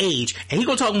with his age. And he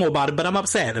gonna talk more about it, but I'm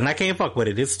upset and I can't fuck with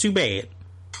it. It's too bad.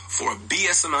 For a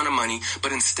BS amount of money,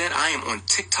 but instead I am on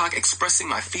TikTok expressing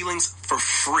my feelings for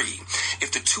free.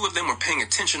 If the two of them were paying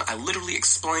attention, I literally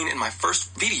explained in my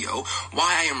first video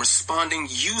why I am responding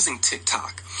using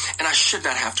TikTok. And I should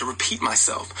not have to repeat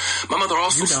myself. My mother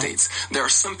also states there are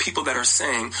some people that are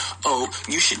saying, oh,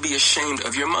 you should be ashamed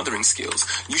of your mothering skills.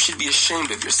 You should be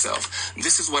ashamed of yourself.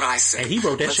 This is what I say. And he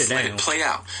wrote that Let's shit let down. it play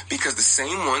out. Because the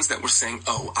same ones that were saying,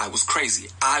 oh, I was crazy,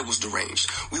 I was deranged,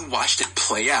 we watched it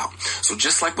play out. So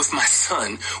just like with my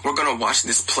son, we're going to watch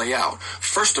this play out.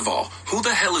 First of all, who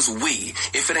the hell is we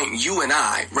if it ain't you and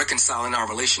I reconciling our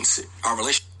relationship?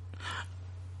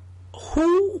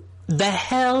 Who the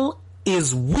hell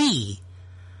is we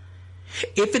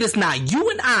if it is not you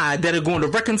and I that are going to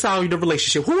reconcile the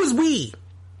relationship? Who is we?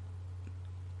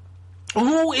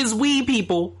 Who is we,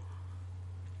 people?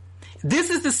 This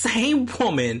is the same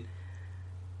woman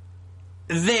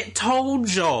that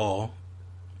told y'all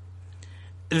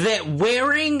that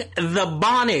wearing the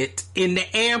bonnet in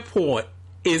the airport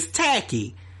is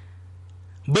tacky.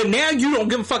 But now you don't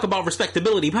give a fuck about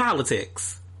respectability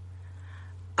politics.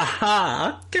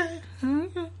 Okay.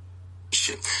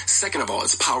 Second of all,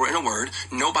 it's power in a word.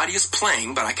 Nobody is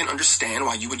playing, but I can understand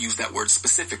why you would use that word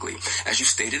specifically. As you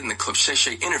stated in the Clip Shay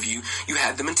Shay interview, you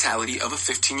had the mentality of a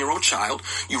 15-year-old child.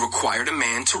 You required a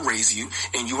man to raise you,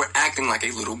 and you were acting like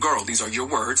a little girl. These are your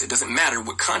words. It doesn't matter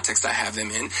what context I have them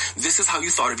in. This is how you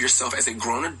thought of yourself as a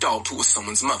grown adult who was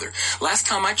someone's mother. Last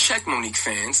time I checked, Monique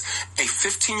fans, a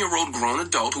 15-year-old grown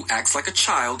adult who acts like a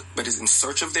child but is in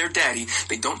search of their daddy,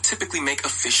 they don't typically make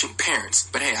efficient parents.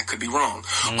 But hey, I could be wrong.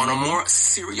 On a more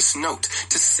serious note,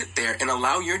 to sit there and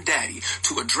allow your daddy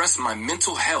to address my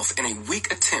mental health in a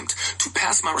weak attempt to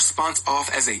pass my response off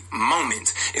as a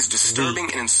moment is disturbing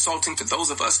and insulting to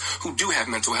those of us who do have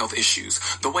mental health issues.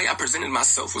 The way I presented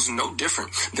myself was no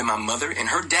different than my mother and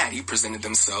her daddy presented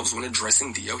themselves when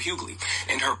addressing D.L. Hughley.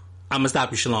 And her... I'm gonna stop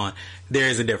you, Shalon. There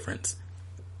is a difference.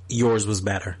 Yours was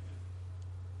better.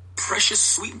 Precious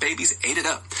sweet babies ate it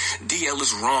up. DL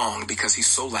is wrong because he's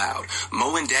so loud.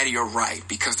 Mo and Daddy are right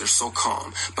because they're so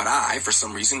calm. But I, for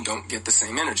some reason, don't get the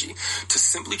same energy. To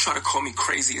simply try to call me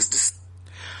crazy is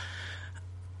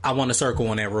I want to circle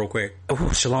on that real quick. Oh,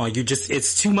 Shalon,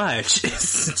 it's too much.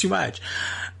 It's too much.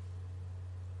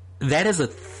 That is a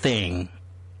thing.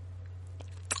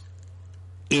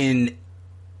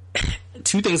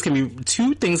 Two things can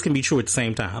be true at the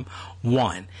same time.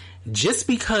 One, just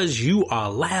because you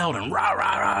are loud and rah,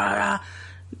 rah, rah, rah,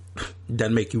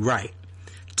 doesn't make you right.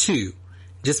 Two,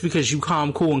 just because you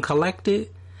calm, cool, and collected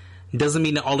doesn't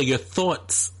mean that all of your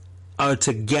thoughts are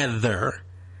together.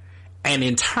 And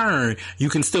in turn, you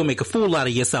can still make a fool out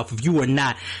of yourself if you are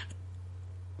not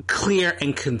clear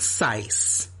and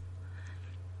concise.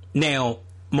 Now,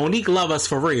 Monique love us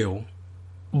for real,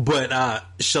 but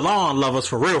Shalon love us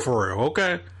for real,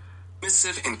 okay?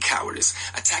 Submissive and cowardice.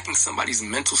 Attacking somebody's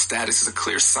mental status is a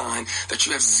clear sign that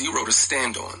you have zero to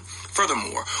stand on.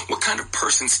 Furthermore, what kind of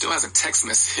person still has a text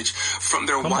message from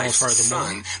their wife's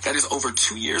son that is over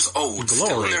 2 years old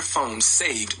still in their phone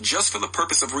saved just for the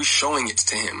purpose of re-showing it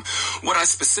to him? What I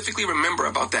specifically remember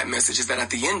about that message is that at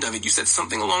the end of it, you said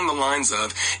something along the lines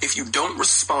of, if you don't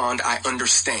respond, I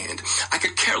understand. I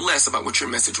could care less about what your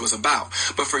message was about,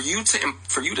 but for you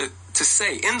to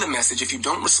say in the message, if you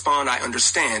don't respond, I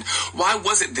understand, why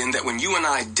was it then that when you and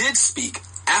I did speak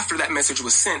after that message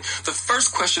was sent, the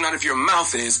first question out of your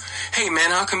mouth is, hey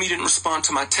man, how come you didn't respond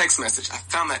to my text message? I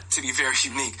found that to be very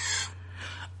unique.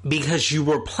 Because you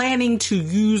were planning to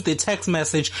use the text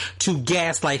message to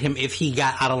gaslight him if he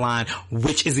got out of line,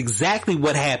 which is exactly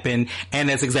what happened, and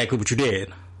that's exactly what you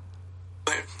did.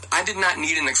 But I did not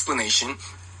need an explanation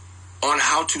on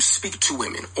how to speak to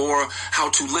women or how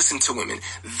to listen to women.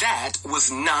 That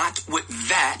was not what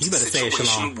that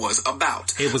situation was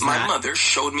about. It was My mother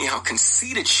showed me how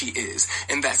conceited she is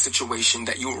in that situation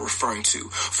that you were referring to.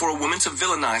 For a woman to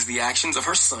villainize the actions of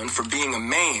her son for being a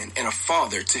man and a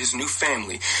father to his new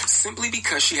family simply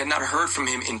because she had not heard from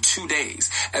him in 2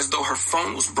 days, as though her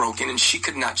phone was broken and she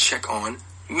could not check on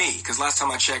me. Because last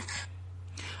time I checked...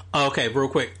 Okay, real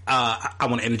quick. I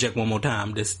want to interject one more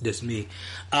time. This me.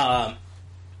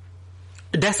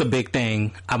 That's a big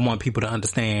thing. I want people to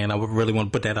understand. I would really want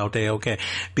to put that out there, okay?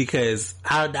 Because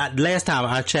last time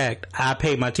I checked, I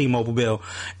paid my T-Mobile bill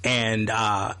and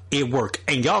it worked.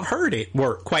 And y'all have heard it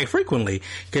work quite frequently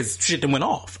because shit that went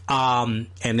off. And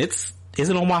is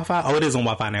it on Wi-Fi? Oh, it is on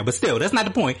Wi-Fi now, but still, that's not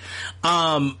the point.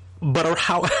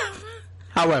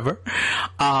 However,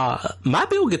 my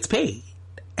bill gets paid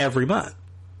every month.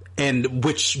 And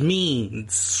which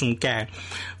means, okay,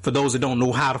 for those that don't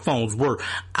know how the phones work,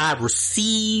 I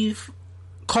receive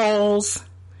calls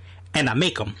and I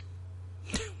make them.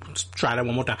 Let's try that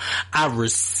one more time. I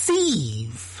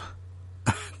receive,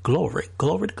 glory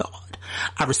to God.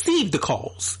 I receive the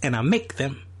calls and I make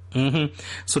them.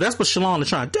 So that's what Shalon is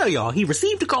trying to tell y'all. He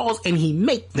received the calls and he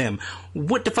make them.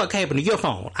 What the fuck happened to your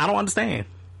phone? I don't understand.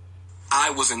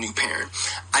 I was a new parent.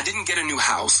 I didn't get a new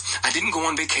house. I didn't go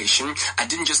on vacation. I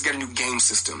didn't just get a new game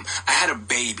system. I had a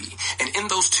baby. And in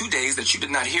those 2 days that you did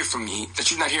not hear from me,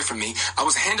 I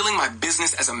was handling my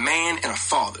business as a man and a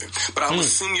father. But I will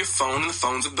assume your phone and the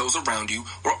phones of those around you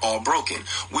were all broken,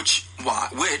 which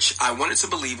I wanted to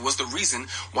believe was the reason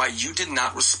why you did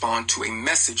not respond to a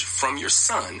message from your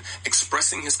son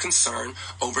expressing his concern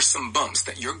over some bumps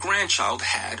that your grandchild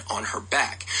had on her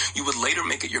back. You would later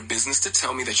make it your business to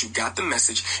tell me that you got the the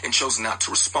message and chose not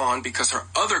to respond because her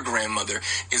other grandmother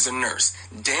is a nurse.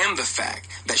 Damn the fact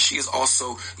that she is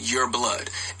also your blood.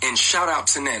 And shout out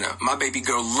to Nana. My baby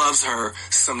girl loves her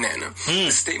some Nana.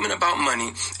 The statement about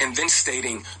money and then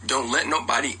stating, don't let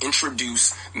nobody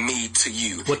introduce me to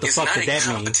you. What the fuck did that mean? It's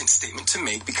not a competent statement to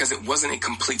make because it wasn't a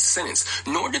complete sentence,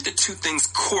 nor did the two things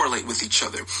correlate with each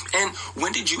other. And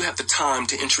when did you have the time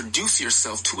to introduce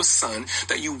yourself to a son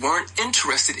that you weren't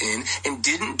interested in and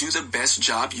didn't do the best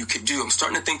job you could do? I'm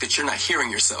starting to think that you're not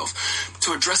hearing yourself.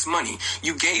 To address money,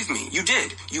 you gave me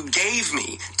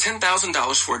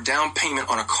 $10,000 for a down payment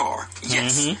on a car.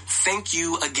 Yes. Thank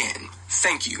you again.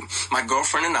 Thank you. My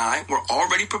girlfriend and I were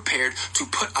already prepared to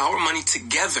put our money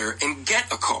together and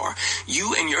get a car.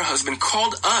 You and your husband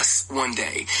called us one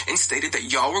day and stated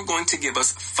that y'all were going to give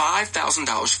us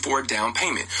 $5,000 for a down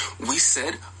payment. We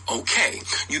said, okay.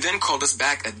 You then called us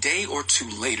back a day or two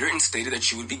later and stated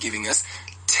that you would be giving us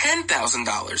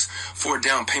 $10,000 for a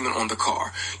down payment on the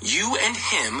car. You and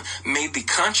him made the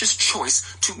conscious choice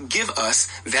to give us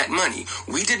that money.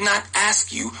 We did not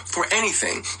ask you for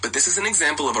anything, but this is an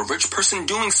example of a rich person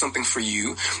doing something for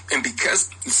you, and because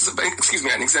this is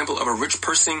an example of a rich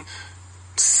person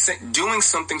doing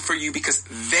something for you because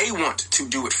they want to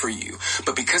do it for you,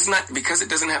 but because it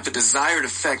doesn't have the desired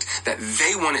effect that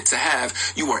they want it to have,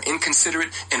 you are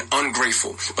inconsiderate and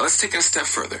ungrateful. But let's take it a step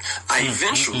further. I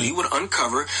eventually would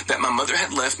uncover that my mother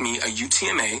had left me a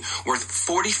UTMA worth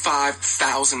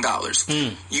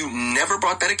 $45,000. You never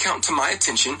brought that account to my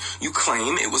attention. You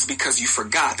claim it was because you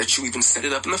forgot that you even set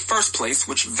it up in the first place,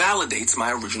 which validates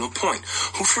my original point.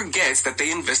 Who forgets that they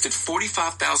invested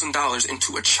 $45,000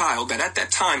 into a child that at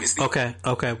that time is the... Okay,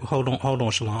 hold on,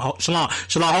 Shalon, hold on,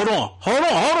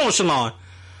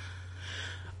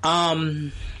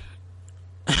 Shalon.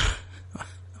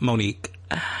 Monique,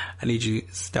 I need you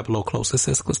to step a little closer,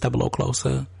 sis. Step a little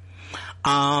closer.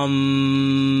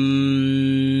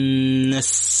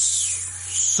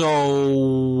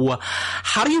 So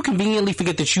how do you conveniently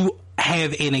forget that you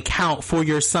have an account for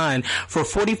your son for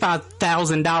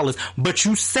 $45,000, but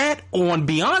you sat on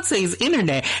Beyonce's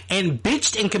internet and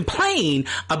bitched and complained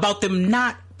about them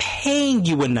not paying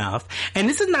you enough? And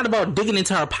this is not about digging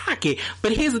into her pocket,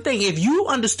 but here's the thing. If you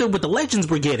understood what the legends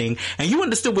were getting, and you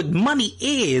understood what money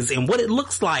is and what it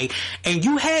looks like, and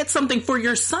you had something for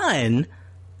your son,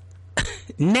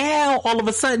 now all of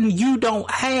a sudden you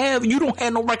don't have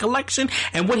no recollection,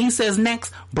 and what he says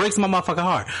next breaks my motherfucking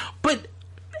heart. But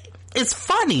it's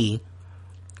funny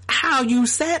how you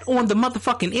sat on the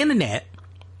motherfucking internet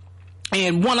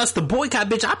and want us to boycott.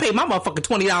 Bitch, I paid my motherfucking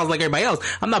 $20 like everybody else.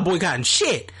 I'm not boycotting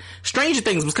shit. Stranger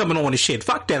Things was coming on and shit.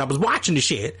 Fuck that. I was watching the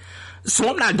shit. So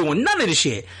I'm not doing none of the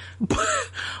shit.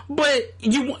 But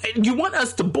you want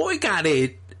us to boycott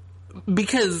it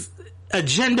because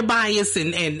agenda bias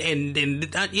and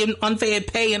unfair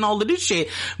pay and all of this shit.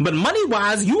 But money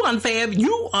wise, you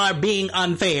are being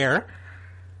unfair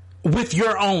with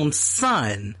your own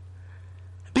son.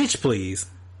 Bitch, please.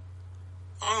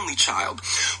 Only child.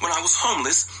 When I was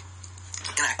homeless,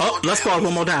 and let's pause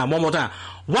one more time.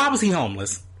 Why was he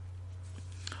homeless?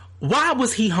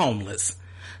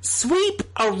 Sweep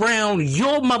around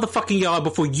your motherfucking yard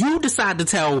before you decide to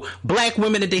tell black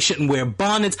women that they shouldn't wear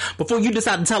bonnets, before you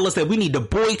decide to tell us that we need to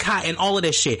boycott and all of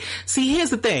that shit. See,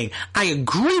 here's the thing. I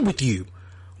agree with you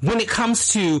when it comes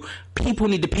to people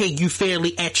need to pay you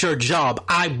fairly at your job.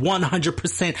 I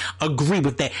 100% agree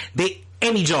with that.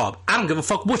 Any job. I don't give a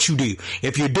fuck what you do.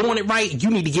 If you're doing it right,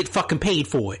 you need to get fucking paid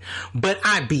for it. But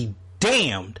I'd be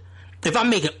damned if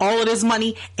I'm making all of this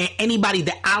money and anybody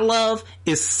that I love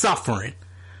is suffering.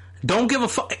 Don't give a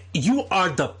fuck. You are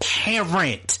the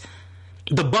parent.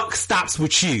 The buck stops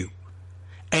with you.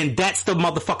 And that's the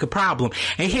motherfucking problem.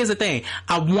 And here's the thing.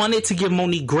 I wanted to give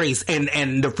Monique grace.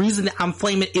 And the reason that I'm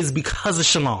flaming is because of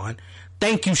Shalon.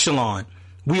 Thank you, Shalon.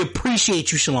 We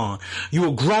appreciate you, Shalon. You're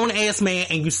a grown-ass man,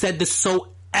 and you said this so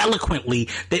eloquently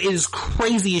that it is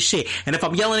crazy as shit. And if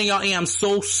I'm yelling at y'all, I'm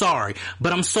so sorry.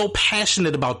 But I'm so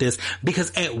passionate about this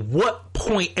because at what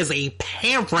point as a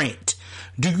parent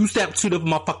do you step to the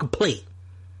motherfucking plate?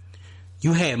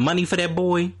 You had money for that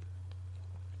boy,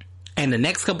 and the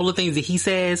next couple of things that he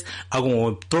says are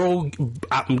going to throw...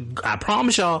 I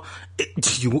promise y'all,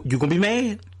 you're going to be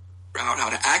mad. Out how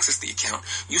to access the account.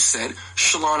 You said,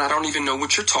 Shalon, I don't even know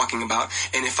what you're talking about,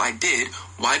 and if I did,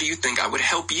 why do you think I would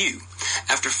help you?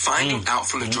 after finding out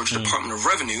from the Georgia Department of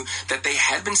Revenue that they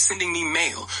had been sending me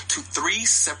mail to 3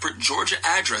 separate Georgia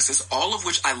addresses, all of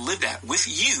which I lived at with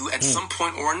you at some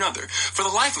point or another. For the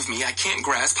life of me, I can't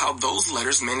grasp how those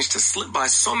letters managed to slip by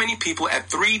so many people at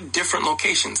 3 different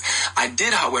locations. I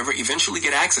did, however, eventually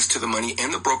get access to the money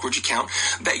and the brokerage account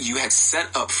that you had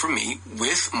set up for me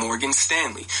with Morgan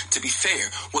Stanley. To be fair,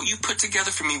 what you put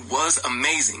together for me was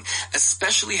amazing,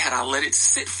 especially had I let it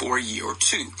sit for a year or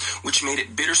 2, which made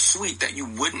it bittersweet that you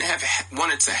wouldn't have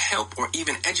wanted to help or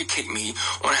even educate me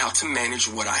on how to manage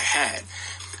what I had.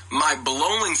 My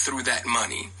blowing through that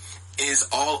money is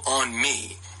all on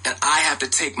me, and I have to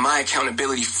take my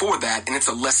accountability for that, and it's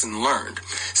a lesson learned.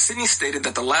 Sidney stated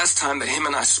that the last time that him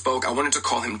and I spoke, I wanted to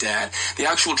call him Dad. The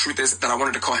actual truth is that I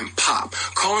wanted to call him Pop.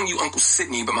 Calling you Uncle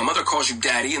Sidney, but my mother calls you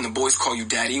Daddy, and the boys call you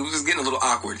Daddy. It was getting a little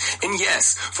awkward. And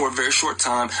yes, for a very short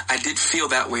time, I did feel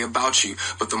that way about you,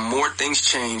 but the more things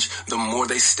change, the more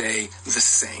they stay the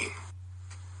same.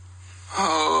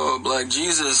 Oh, Black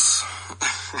Jesus.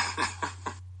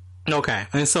 Okay,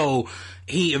 and so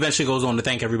he eventually goes on to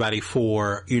thank everybody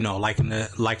for, you know, liking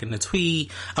the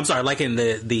tweet. I'm sorry, liking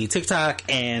the TikTok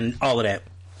and all of that.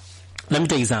 Let me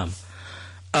tell you something.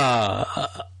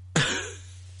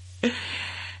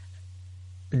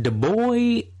 The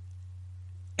boy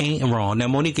ain't wrong. Now,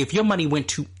 Monique, if your money went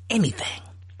to anything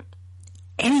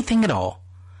at all,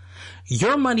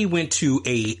 your money went to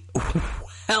a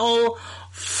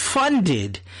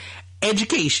well-funded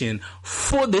education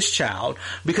for this child,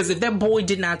 because if that boy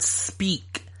did not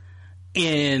speak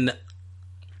and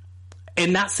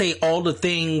not say all the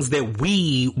things that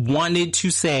we wanted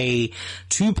to say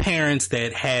to parents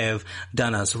that have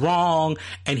done us wrong,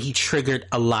 and he triggered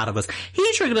a lot of us.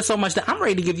 He triggered us so much that I'm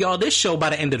ready to give y'all this show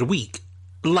by the end of the week.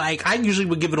 Like, I usually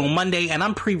would give it on Monday, and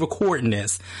I'm pre-recording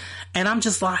this, and I'm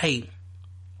just like,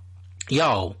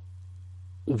 yo,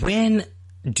 when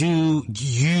do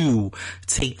you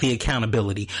take the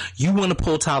accountability? You want to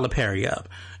pull Tyler Perry up.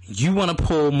 You want to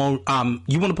pull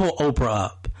Oprah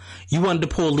up. You wanted to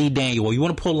pull Lee Daniel. You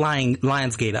want to pull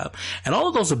Lionsgate up. And all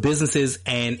of those are businesses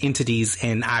and entities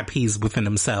and IPs within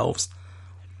themselves,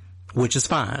 which is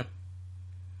fine.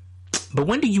 But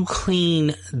when do you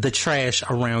clean the trash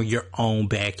around your own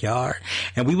backyard?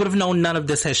 And we would have known none of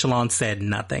this had Shalon said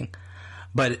nothing.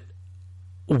 But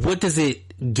what does it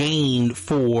gain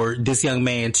for this young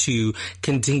man to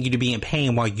continue to be in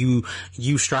pain while you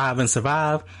strive and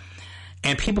survive?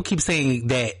 And people keep saying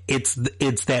that it's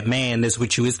that man that's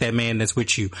with you, it's that man that's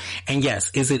with you. And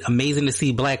yes, is it amazing to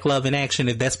see black love in action,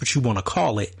 if that's what you want to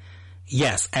call it?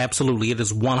 Yes, absolutely. It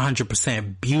is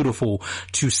 100% beautiful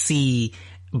to see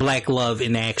black love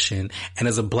in action. And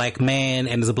as a black man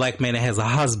that has a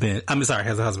husband,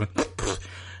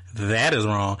 that is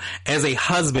wrong. As a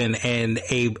husband and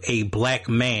a black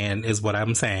man is what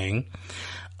I'm saying.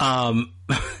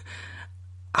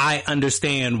 I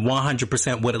understand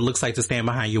 100% what it looks like to stand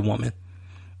behind your woman.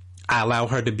 I allow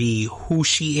her to be who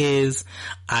she is.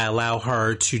 I allow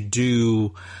her to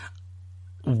do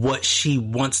what she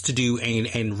wants to do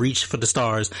and reach for the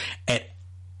stars at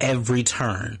every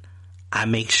turn. I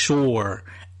make sure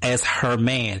as her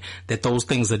man that those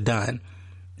things are done.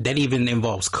 That even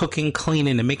involves cooking,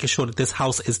 cleaning, and making sure that this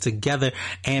house is together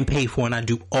and paid for, and I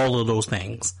do all of those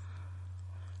things.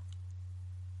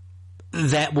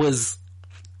 That was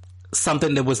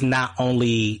something that was not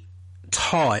only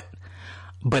taught,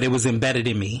 but it was embedded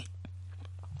in me.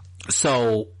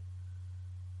 So,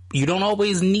 you don't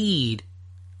always need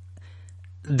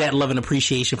that love and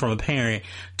appreciation from a parent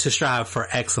to strive for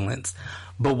excellence.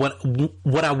 But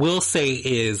what I will say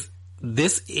is,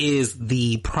 this is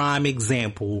the prime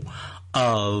example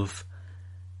of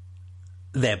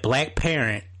that black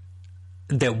parent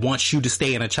that wants you to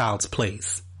stay in a child's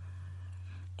place,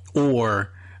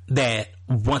 or that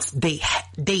wants they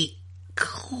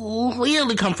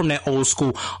clearly come from that old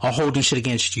school or holding shit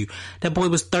against you. That boy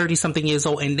was 30 something years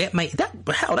old, and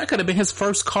that could have been his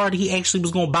first car that he actually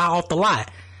was going to buy off the lot.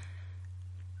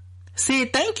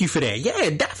 Said thank you for that.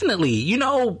 Yeah, definitely. You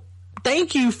know,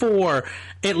 thank you for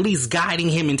at least guiding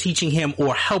him and teaching him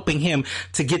or helping him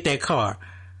to get that car.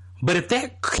 But if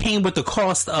that came with the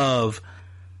cost of,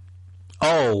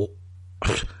 oh,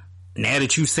 now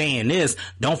that you saying this,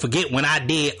 don't forget when I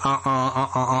did, if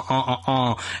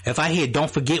I hear don't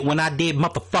forget when I did,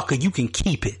 motherfucker, you can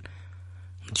keep it.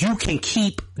 You can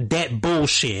keep that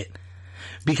bullshit,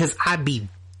 because I'd be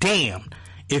damned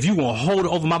if you gonna hold it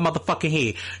over my motherfucking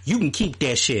head. You can keep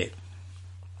that shit.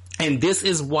 And this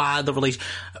is why the relation,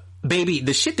 baby,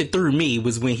 the shit that threw me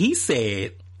was when he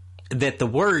said that the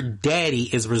word daddy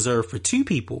is reserved for 2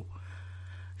 people.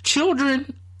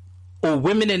 Children or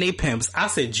women and they pimps. I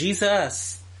said,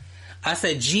 Jesus. I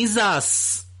said,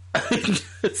 Jesus.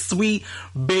 Sweet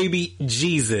baby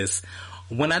Jesus.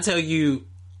 When I tell you,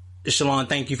 Shalon,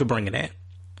 thank you for bringing that.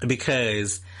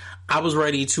 Because I was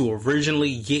ready to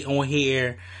originally get on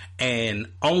here and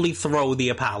only throw the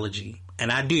apology.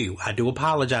 And I do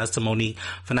apologize to Monique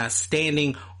for not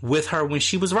standing with her when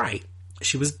she was right.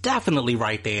 She was definitely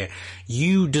right there.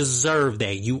 You deserve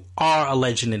that. You are a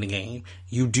legend in the game.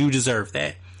 You do deserve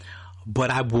that.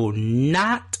 But I will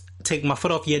not take my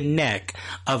foot off your neck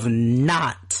of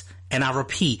not, and I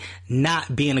repeat,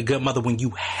 not being a good mother when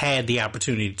you had the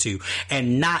opportunity to,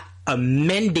 and not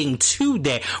amending to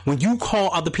that when you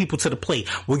call other people to the plate.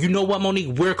 Well, you know what,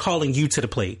 Monique? We're calling you to the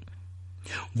plate.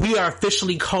 We are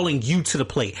officially calling you to the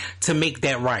plate to make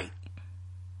that right.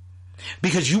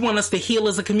 Because you want us to heal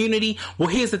as a community? Well,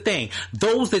 here's the thing.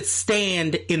 Those that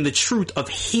stand in the truth of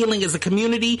healing as a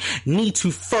community need to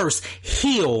first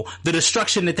heal the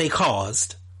destruction that they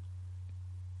caused.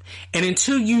 And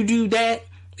until you do that,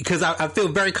 because I feel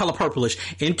very color purplish,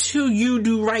 until you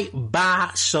do right by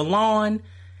Shalon,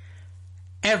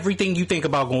 everything you think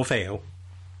about gonna fail.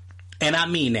 And I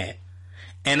mean that.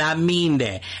 And I mean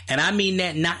that. And I mean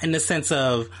that not in the sense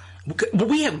of, what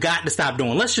we have got to stop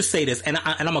doing, let's just say this, and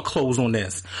I'm gonna close on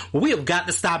this. What we have got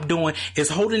to stop doing is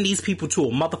holding these people to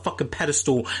a motherfucking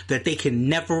pedestal that they can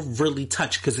never really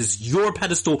touch, because it's your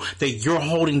pedestal that you're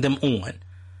holding them on.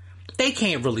 They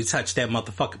can't really touch that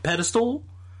motherfucking pedestal.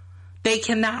 They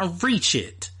cannot reach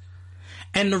it.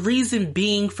 And the reason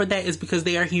being for that is because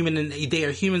they are human, and they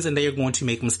are humans, and they are going to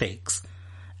make mistakes.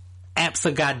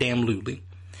 Abso-goddamn-lutely.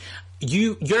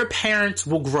 Your parents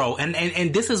will grow.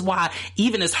 And this is why,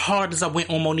 even as hard as I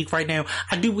went on Monique right now,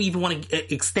 I do even want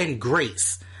to extend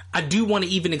grace. I do want to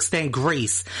even extend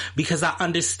grace, because I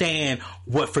understand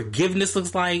what forgiveness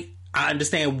looks like. I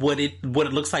understand what it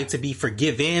looks like to be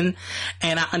forgiven.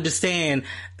 And I understand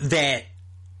that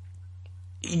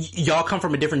y'all come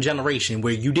from a different generation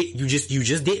where you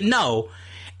just didn't know.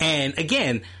 And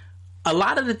again, a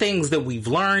lot of the things that we've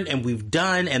learned and we've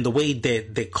done, and the way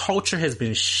that the culture has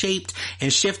been shaped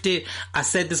and shifted, I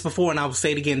said this before and I will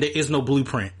say it again, there is no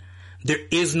blueprint. There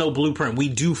is no blueprint. We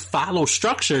do follow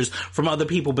structures from other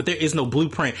people, but there is no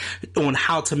blueprint on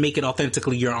how to make it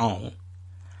authentically your own.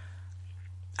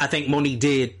 I think Monique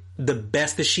did the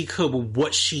best that she could with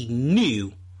what she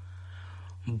knew,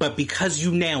 but because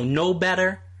you now know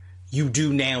better, you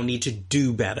do now need to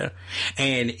do better.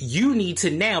 And you need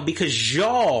to now, because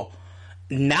y'all,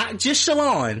 not just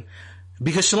Shalon,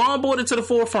 because Shalon brought it to the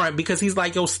forefront, because he's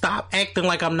like, yo, stop acting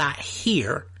like I'm not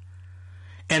here.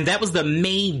 And that was the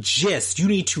main gist. You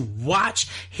need to watch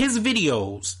his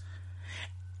videos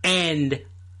and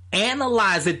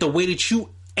analyze it the way that you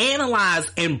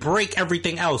analyze and break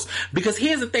everything else. Because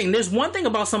here's the thing. There's one thing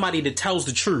about somebody that tells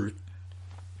the truth,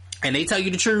 and they tell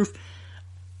you the truth,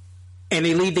 and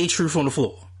they leave their truth on the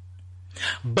floor.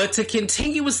 But to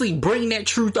continuously bring that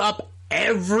truth up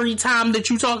every time that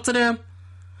you talk to them,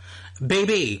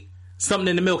 baby, something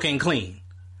in the milk ain't clean.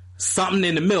 Something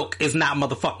in the milk is not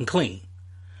motherfucking clean.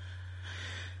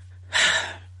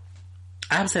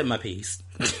 I've said my piece.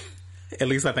 At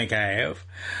least I think I have.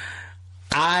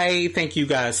 I thank you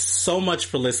guys so much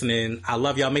for listening. I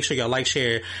love y'all. Make sure y'all like,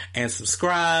 share, and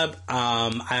subscribe.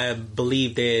 I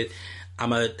believe that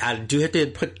I do have to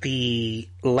put the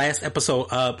last episode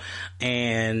up,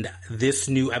 and this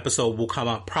new episode will come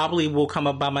up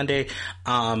by Monday.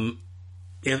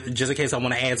 Just in case I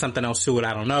want to add something else to it,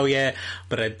 I don't know yet,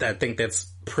 but I think that's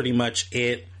pretty much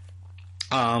it.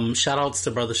 Shout outs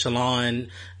to brother Shalon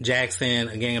Jackson.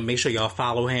 Again, make sure y'all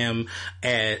follow him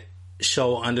at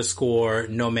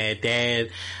show_nomad dad.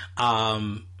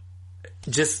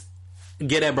 Just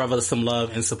get that brother some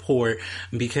love and support,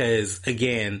 because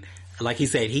again, like he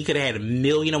said, he could have had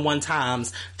 1,000,001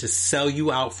 times to sell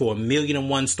you out for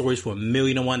 1,000,001 stories for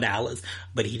 $1,000,001,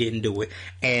 but he didn't do it.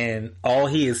 And all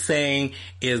he is saying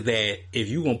is that if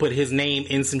you gonna put his name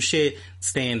in some shit,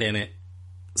 stand in it.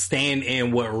 Stand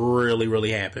in what really,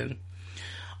 really happened.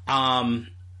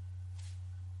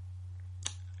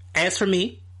 As for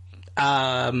me,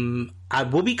 I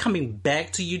will be coming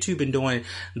back to YouTube and doing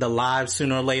the live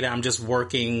sooner or later. I'm just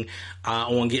working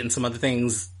on getting some other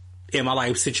things in my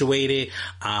life situated.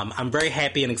 I'm very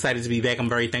happy and excited to be back. I'm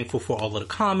very thankful for all of the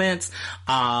comments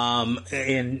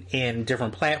in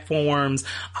different platforms.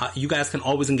 You guys can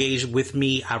always engage with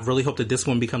me. I really hope that this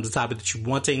one becomes a topic that you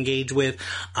want to engage with.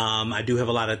 I do have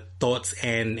a lot of thoughts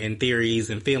and theories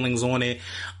and feelings on it.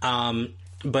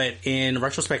 But in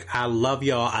retrospect, I love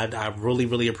y'all. I really,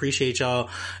 really appreciate y'all.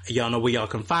 Y'all know where y'all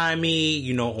can find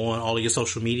me, on all of your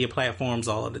social media platforms,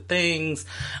 all of the things.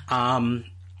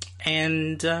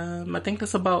 And I think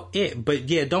that's about it. But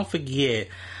yeah, don't forget,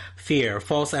 fear,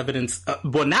 false evidence.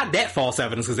 Well, not that false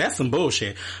evidence, because that's some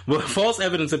bullshit. But false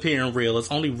evidence appearing real.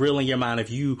 It's only real in your mind if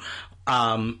you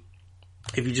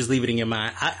just leave it in your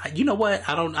mind. You know what?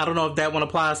 I don't know if that one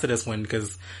applies to this one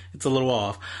because it's a little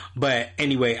off. But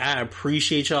anyway, I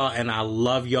appreciate y'all and I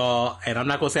love y'all. And I'm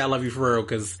not gonna say I love you for real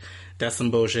because that's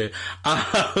some bullshit.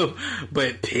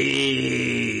 But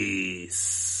peace.